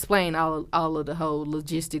wanting to explain all of the whole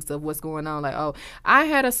logistics of what's going on. Like, oh, I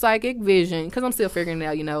had a psychic vision, because I'm still figuring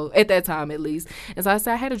it out, at that time at least. And so I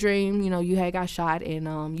said, I had a dream, you had got shot,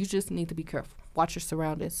 and you just need to be careful. Watch your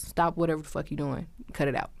surroundings. Stop whatever the fuck you doing. Cut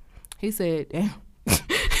it out. He said, damn.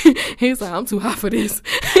 He's like, I'm too hot for this.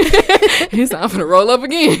 He's like, I'm gonna roll up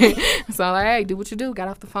again. So I'm like, hey, do what you do. Got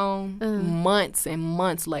off the phone. Months and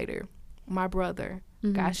months later, my brother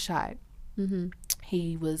got shot.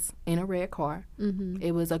 He was in a red car.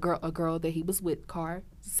 It was a girl that he was with car.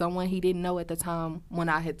 Someone he didn't know at the time when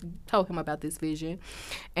I had told him about this vision.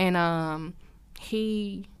 And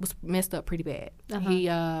he was messed up pretty bad.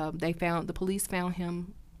 The police found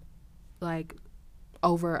him like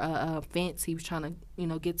over a fence. He was trying to,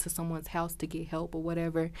 get to someone's house to get help or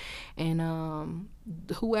whatever. And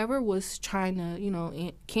whoever was trying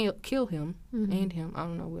to, kill him, and him, I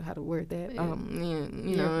don't know how to word that.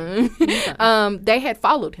 They had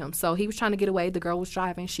followed him. So he was trying to get away. The girl was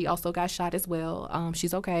driving. She also got shot as well.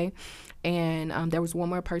 She's okay. And there was one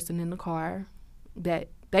more person in the car that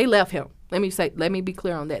they left him. Let me be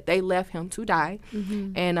clear on that. They left him to die.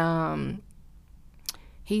 And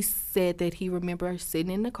he said that he remembered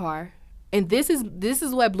sitting in the car. And this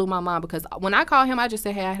is what blew my mind, because when I called him, I just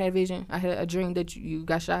said, hey, I had a vision. I had a dream that you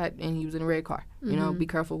got shot and you was in a red car. Be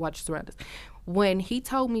careful, watch your surroundings. When he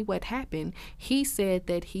told me what happened, he said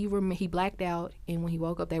that he blacked out, and when he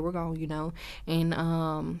woke up, they were gone,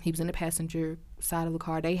 and he was in the passenger side of the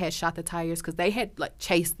car. They had shot the tires because they had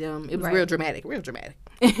chased them. It was real dramatic.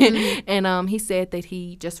 And he said that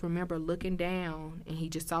he just remembered looking down, and he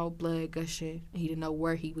just saw blood gushing. He didn't know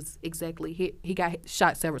where he was exactly hit. He got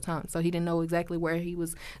shot several times, so he didn't know exactly where he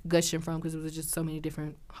was gushing from, because it was just so many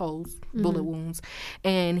different holes, bullet wounds.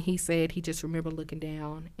 And he said he just remembered looking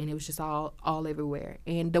down, and it was just all everywhere.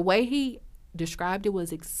 And the way he described it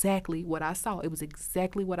was exactly what I saw. It was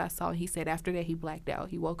exactly what I saw. He said after that he blacked out.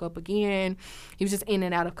 He woke up again. He was just in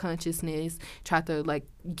and out of consciousness, tried to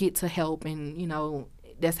get to help, and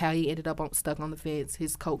that's how he ended up stuck on the fence.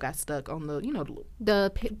 His coat got stuck on the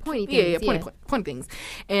the pointy things. Pointy things.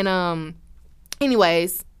 And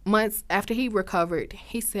anyways, months after he recovered,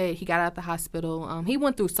 he said he got out of the hospital. He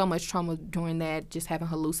went through so much trauma during that, just having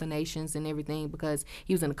hallucinations and everything, because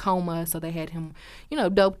he was in a coma. So they had him,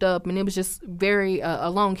 doped up, and it was just very a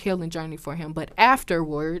long healing journey for him. But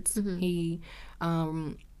afterwards, he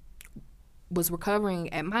was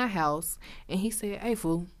recovering at my house, and he said, "Hey,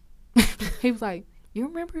 fool," he was like, "You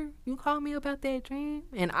remember you called me about that dream?"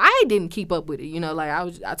 And I didn't keep up with it,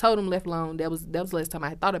 I told him left alone. That was the last time I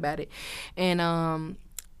had thought about it. And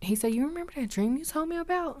he said, "You remember that dream you told me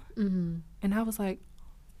about?" And I was like,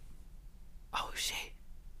 "Oh shit."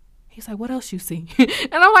 He's like, "What else you see?" And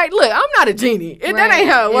I'm like, "Look, I'm not a genie. That ain't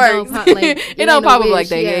how it works. It don't pop up like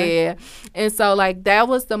that." Yeah. And so that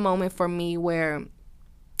was the moment for me where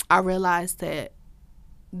I realized that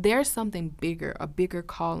there's something bigger, a bigger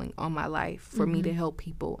calling on my life for me to help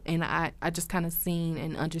people. And I just kind of seen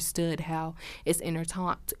and understood how it's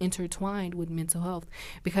intertwined with mental health.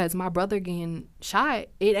 Because my brother getting shot,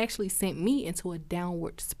 it actually sent me into a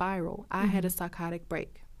downward spiral. I had a psychotic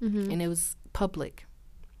break, and it was public.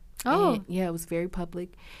 Oh. And, yeah, it was very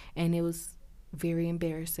public, and it was very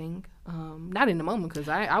embarrassing. Not in the moment, because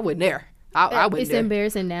I wasn't there. I wasn't It's there.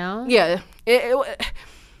 embarrassing now? Yeah.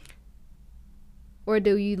 Or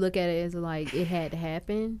do you look at it as like it had to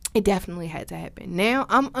happen? It definitely had to happen. Now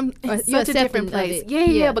I'm in You're such a different accepting of place.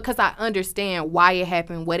 it. Yeah, because I understand why it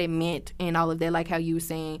happened, what it meant, and all of that. Like how you were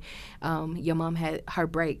saying, your mom had her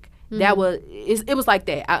break. That was it was like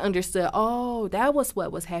that. I understood. Oh, that was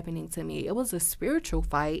what was happening to me. It was a spiritual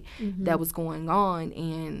fight that was going on,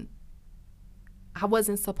 and I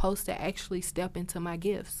wasn't supposed to actually step into my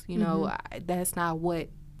gifts. You know, that's not what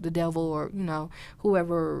the devil or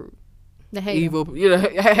whoever. The hater. Evil,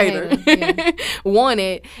 hater. Yeah.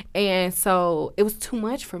 Wanted, and so it was too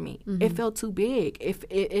much for me. It felt too big.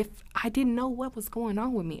 If I didn't know what was going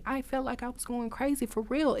on with me, I felt like I was going crazy for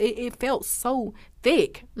real. It felt so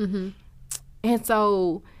thick, and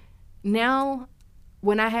so now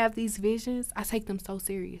when I have these visions, I take them so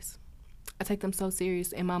serious.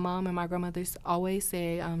 And my mom and my grandmothers always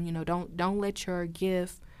say, don't let your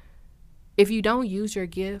gift. If you don't use your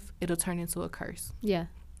gift, it'll turn into a curse. Yeah.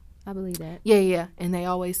 I believe that. Yeah. And they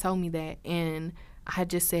always told me that. And I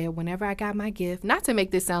just said, whenever I got my gift, not to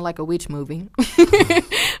make this sound like a witch movie,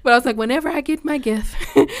 but I was like, whenever I get my gift,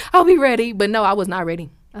 I'll be ready. But no, I was not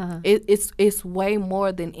ready. It's way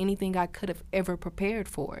more than anything I could have ever prepared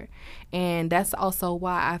for. And that's also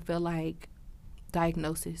why I feel like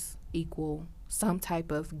diagnosis equal some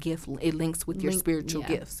type of gift. It links with your spiritual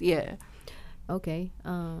gifts. Yeah. Okay.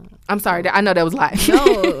 I'm sorry. I know that was live.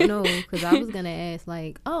 No, because I was gonna ask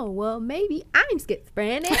like, oh, well, maybe I'm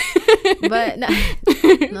schizophrenic, but no,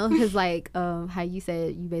 because like how you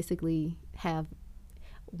said you basically have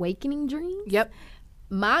awakening dreams. Yep.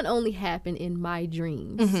 Mine only happen in my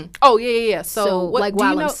dreams. Oh yeah. So like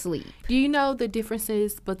while I'm asleep. Do you know the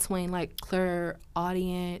differences between like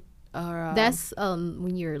clairaudient? Or, that's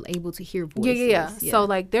when you're able to hear voices. Yeah. So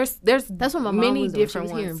like there's that's what my mom many was different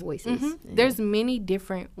doing. She ones. was hearing voices. Yeah. There's many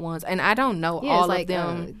different ones, and I don't know all like, of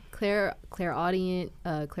them. Clairaudient,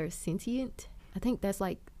 clairsentient. I think that's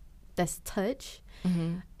touch,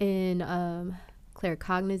 and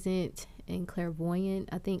claircognizant and clairvoyant.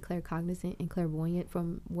 I think claircognizant and clairvoyant,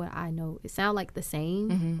 from what I know, it sound like the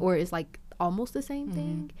same, or it's like almost the same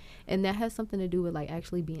thing, and that has something to do with like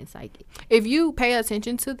actually being psychic. If you pay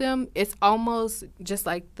attention to them, it's almost just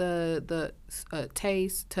like the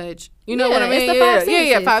taste, touch. You know what I mean? It's the five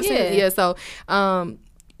senses. Five senses. Yeah. So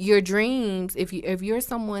your dreams, if you're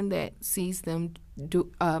someone that sees them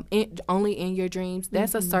only in your dreams,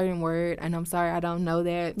 that's a certain word, and I'm sorry I don't know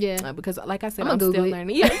that. Yeah. Because like I said, I'm still Google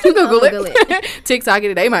learning. Yeah, you Google it. TikTok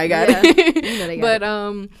it, they might got it. You know they got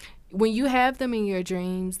it. When you have them in your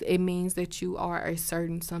dreams, it means that you are a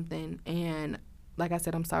certain something. And like I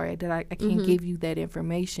said, I'm sorry that I can't give you that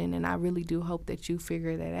information. And I really do hope that you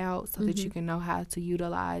figure that out so that you can know how to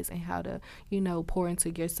utilize and how to, pour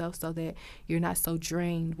into yourself so that you're not so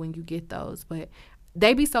drained when you get those. But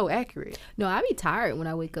they be so accurate. No, I be tired when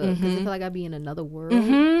I wake up because I feel like I be in another world.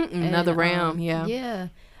 Another realm, yeah. Yeah.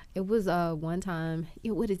 It was one time,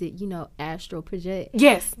 what is it? Astral project.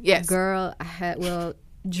 Yes. Girl, I had,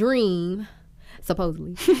 dream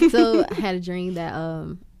supposedly. So I had a dream that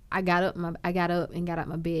I got up and got out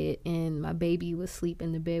my bed, and my baby was asleep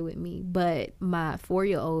in the bed with me, but my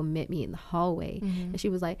 4-year-old met me in the hallway, and she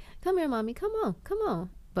was like, come here, mommy, come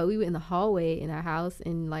on. But we were in the hallway in our house,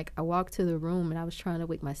 and like I walked to the room, and I was trying to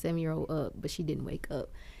wake my 7-year-old up, but she didn't wake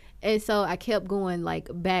up. And so I kept going like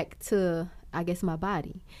back to, I guess, my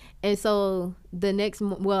body. And so the next,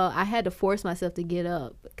 I had to force myself to get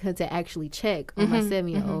up to actually check on my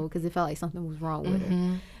 7-year-old because it felt like something was wrong with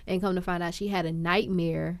her. And come to find out, she had a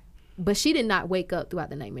nightmare, but she did not wake up throughout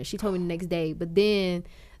the nightmare. She told me the next day. But then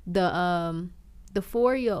the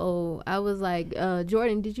 4-year-old, I was like,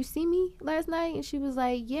 Jordan, did you see me last night? And she was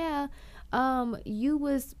like, yeah, you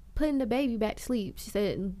was putting the baby back to sleep. She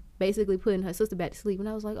said, basically putting her sister back to sleep. And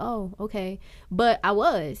I was like, oh, okay. But I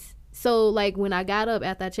was. So, like, when I got up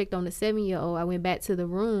after I checked on the 7-year-old, I went back to the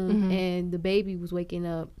room, and the baby was waking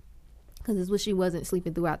up because she wasn't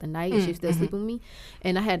sleeping throughout the night. She was still sleeping with me,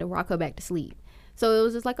 and I had to rock her back to sleep. So it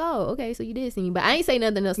was just like, oh, okay, so you did see me. But I ain't say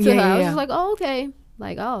nothing else to her. I was just like, oh, okay.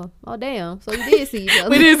 Like, oh, damn. So we did see each other.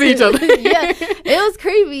 We did see each other. Yeah. It was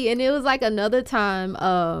creepy. And it was like another time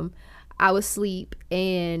I was asleep,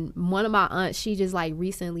 and one of my aunts, she just like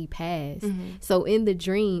recently passed. So in the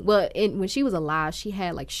dream, when she was alive, she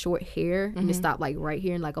had like short hair, and it stopped like right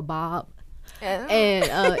here in like a bob. And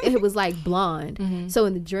it was like blonde. So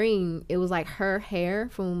in the dream, it was like her hair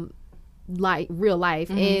from like real life,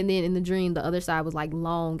 and then in the dream, the other side was like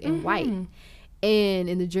long and white. And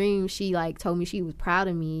in the dream, she like told me she was proud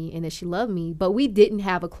of me and that she loved me, but we didn't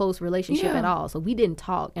have a close relationship at all. So we didn't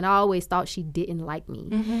talk, and I always thought she didn't like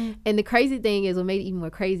me. And the crazy thing is, what made it even more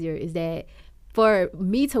crazier is that for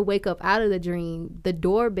me to wake up out of the dream, the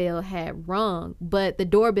doorbell had rung, but the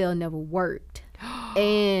doorbell never worked.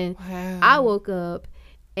 And I woke up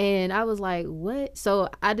and I was like, what? So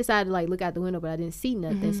I decided to like look out the window, but I didn't see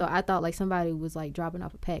nothing. So I thought like somebody was like dropping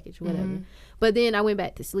off a package or whatever. But then I went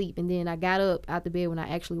back to sleep, and then I got up out the bed when I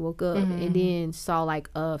actually woke up, and then saw like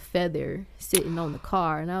a feather sitting on the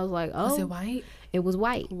car, and I was like, oh. Was it white? It was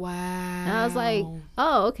white. Wow. And I was like,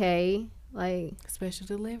 oh, okay. Like, special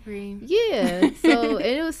delivery. Yeah. So, and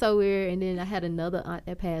it was so weird. And then I had another aunt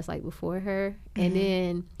that passed like before her. And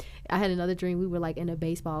then I had another dream. We were like in a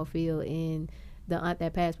baseball field, and the aunt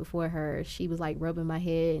that passed before her, she was like rubbing my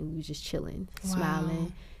head, and we was just chilling,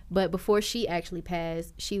 smiling. But before she actually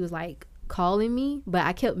passed, she was like calling me, but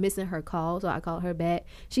I kept missing her call, so I called her back.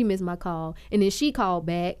 She missed my call, and then she called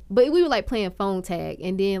back, but we were like playing phone tag,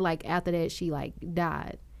 and then like after that she like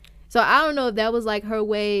died. So I don't know if that was like her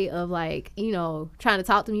way of like, you know, trying to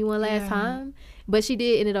talk to me one last time, but she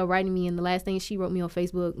did ended up writing me, and the last thing she wrote me on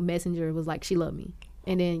Facebook Messenger was like she loved me.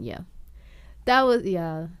 And then that was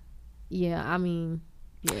I mean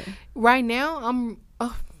right now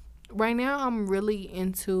I'm really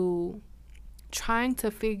into trying to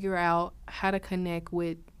figure out how to connect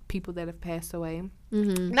with people that have passed away.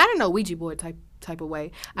 Not in a Ouija board type of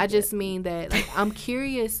way. I just mean that like I'm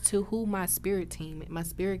curious to who my spirit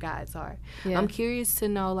guides are. I'm curious to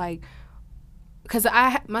know, like, because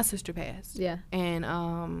my sister passed.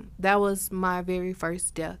 And that was my very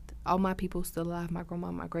first death. All my people still alive. My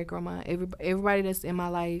grandma, my great grandma, everybody that's in my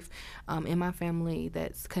life, in my family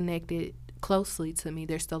that's connected closely to me,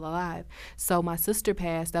 they're still alive. So my sister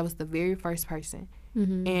passed. That was the very first person.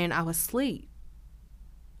 And I was asleep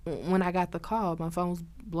when I got the call. My phone was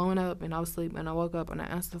blowing up, and I was asleep, and I woke up, and I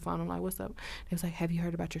answered the phone. I'm like, what's up? They was like, have you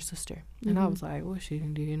heard about your sister? And I was like, what she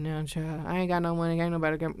done did now, child? I ain't got no money. Ain't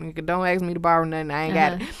nobody don't ask me to borrow nothing. I ain't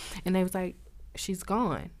got it. And they was like, she's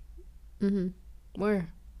gone. Where'd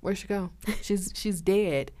she go? she's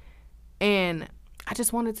dead. And I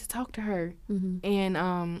just wanted to talk to her. And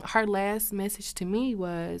her last message to me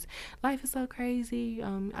was, life is so crazy.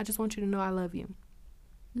 I just want you to know I love you.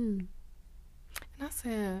 And I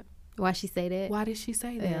said, why she say that? Why did she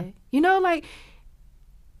say that? You know, like,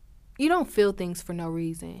 you don't feel things for no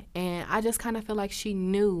reason. And I just kind of feel like she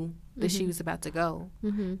knew that she was about to go.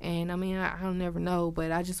 And I mean, I'll never know,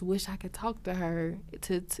 but I just wish I could talk to her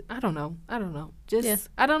to I don't know. Just,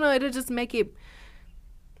 I don't know. It'll just make it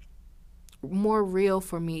more real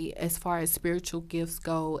for me as far as spiritual gifts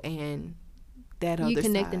go, and that other side. You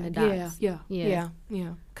connecting the dots. Yeah.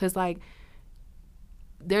 Because, like,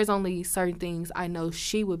 there's only certain things I know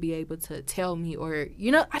she would be able to tell me, or,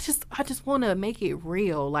 you know, I just want to make it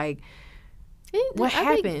real. Like, what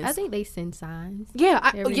happens? I think they send signs.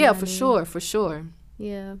 Yeah, for sure.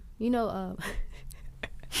 Yeah. You know,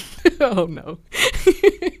 oh, no.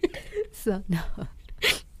 So, no.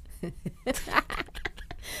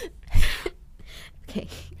 Okay.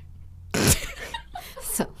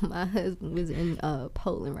 So, my husband was in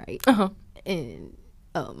Poland, right? And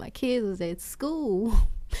my kids was at school.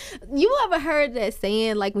 You ever heard that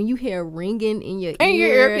saying, like, when you hear ringing in your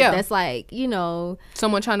ear, that's like, you know,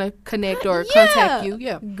 someone trying to connect or contact you?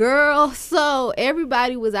 Yeah. Girl, so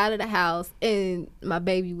everybody was out of the house, and my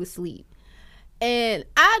baby was asleep. And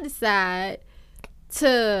I decide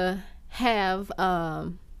to have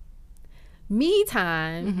me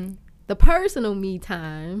time, the personal me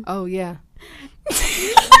time. Oh, yeah.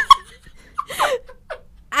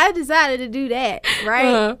 I decided to do that,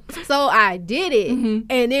 right? So I did it.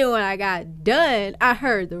 And then when I got done, I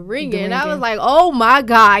heard the ringing. And I was like, oh my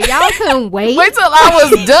God, y'all couldn't wait. Wait till I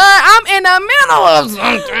was done. I'm in the middle of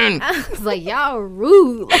something. I was like, y'all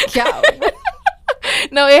rude. Like, y'all rude.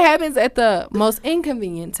 No, it happens at the most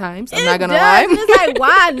inconvenient times. I'm not going to lie. It's like,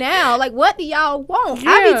 why now? Like, what do y'all want?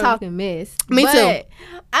 I be talking mess. Me too.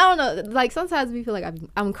 I don't know. Like, sometimes we feel like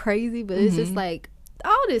I'm crazy, but it's just like,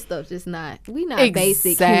 all this stuff just not, we not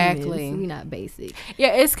basic humans. We not basic.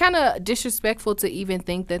 Yeah, it's kind of disrespectful to even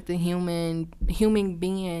think that the human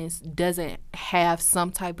beings doesn't have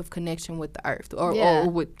some type of connection with the earth or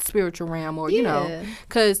with spiritual realm, or you know,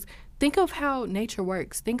 because think of how nature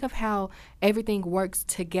works. Think of how everything works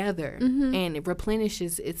together and it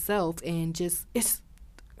replenishes itself, and just it's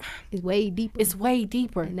way deeper. It's way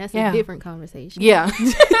deeper. And that's a different conversation. Yeah.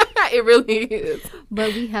 It really is.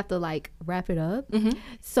 But we have to like wrap it up.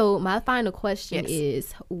 So my final question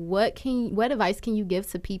is, what advice can you give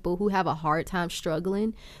to people who have a hard time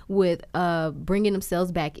struggling with bringing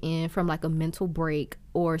themselves back in from like a mental break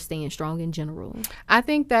or staying strong in general? I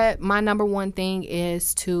think that my number one thing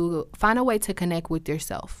is to find a way to connect with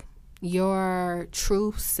yourself, your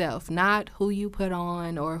true self, not who you put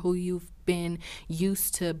on or who you've been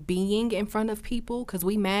used to being in front of people, because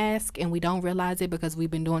we mask and we don't realize it because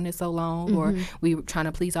we've been doing this so long, or we were trying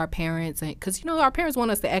to please our parents, and because our parents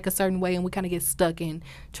want us to act a certain way, and we kind of get stuck in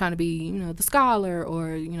trying to be the scholar,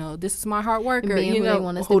 or this is my hard worker, who they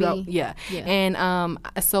want us to be. Yeah. And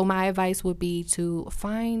so my advice would be to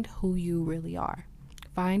find who you really are.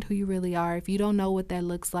 Find who you really are. If you don't know what that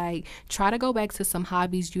looks like, try to go back to some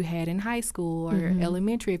hobbies you had in high school or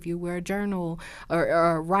elementary, if you were a journal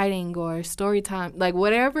or writing or story time, like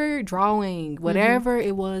whatever, drawing, whatever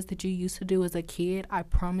it was that you used to do as a kid. I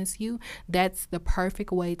promise you that's the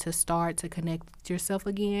perfect way to start to connect with yourself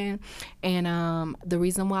again. And the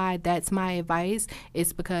reason why that's my advice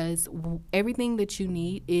is because everything that you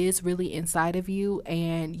need is really inside of you,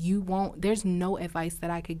 and there's no advice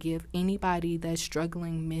that I could give anybody that's struggling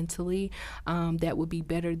mentally that would be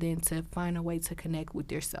better than to find a way to connect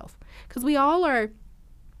with yourself, because we all are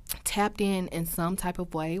tapped in some type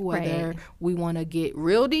of way, whether we want to get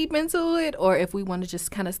real deep into it or if we want to just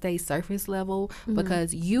kind of stay surface level,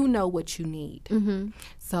 because you know what you need.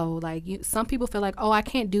 So like some people feel like, oh, I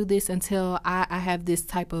can't do this until I have this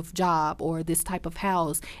type of job or this type of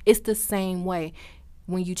house. It's the same way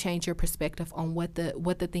when you change your perspective on what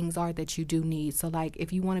the things are that you do need. So like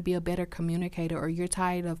if you want to be a better communicator, or you're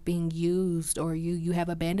tired of being used, or you have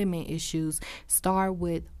abandonment issues, start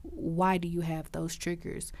with, why do you have those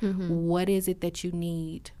triggers? What is it that you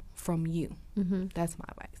need from you? That's my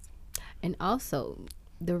advice. And also,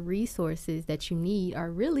 the resources that you need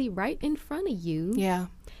are really right in front of you. Yeah.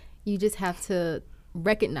 You just have to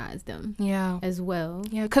recognize them as well.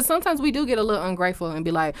 Yeah, because sometimes we do get a little ungrateful and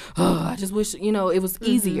be like, oh, I just wish it was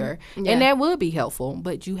easier. And that would be helpful,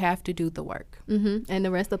 but you have to do the work. And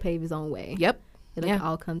the rest will pave his own way. It'll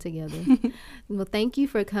all come together. Well, thank you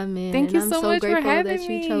for coming. Thank you so much for having that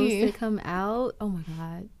me. You chose to come out. Oh my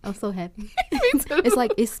God, I'm so happy. Me too. It's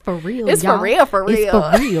like, it's for real. It's y'all. for real. It's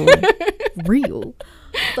for real. Real.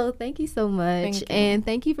 So thank you so much. And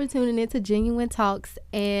thank you for tuning in to Genuine Talks.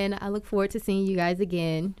 And I look forward to seeing you guys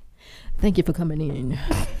again. Thank you for coming in.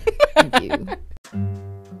 Thank you.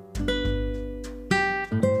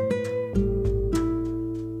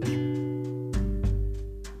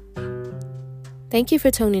 Thank you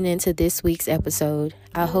for tuning in to this week's episode.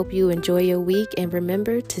 I hope you enjoy your week, and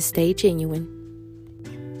remember to stay genuine.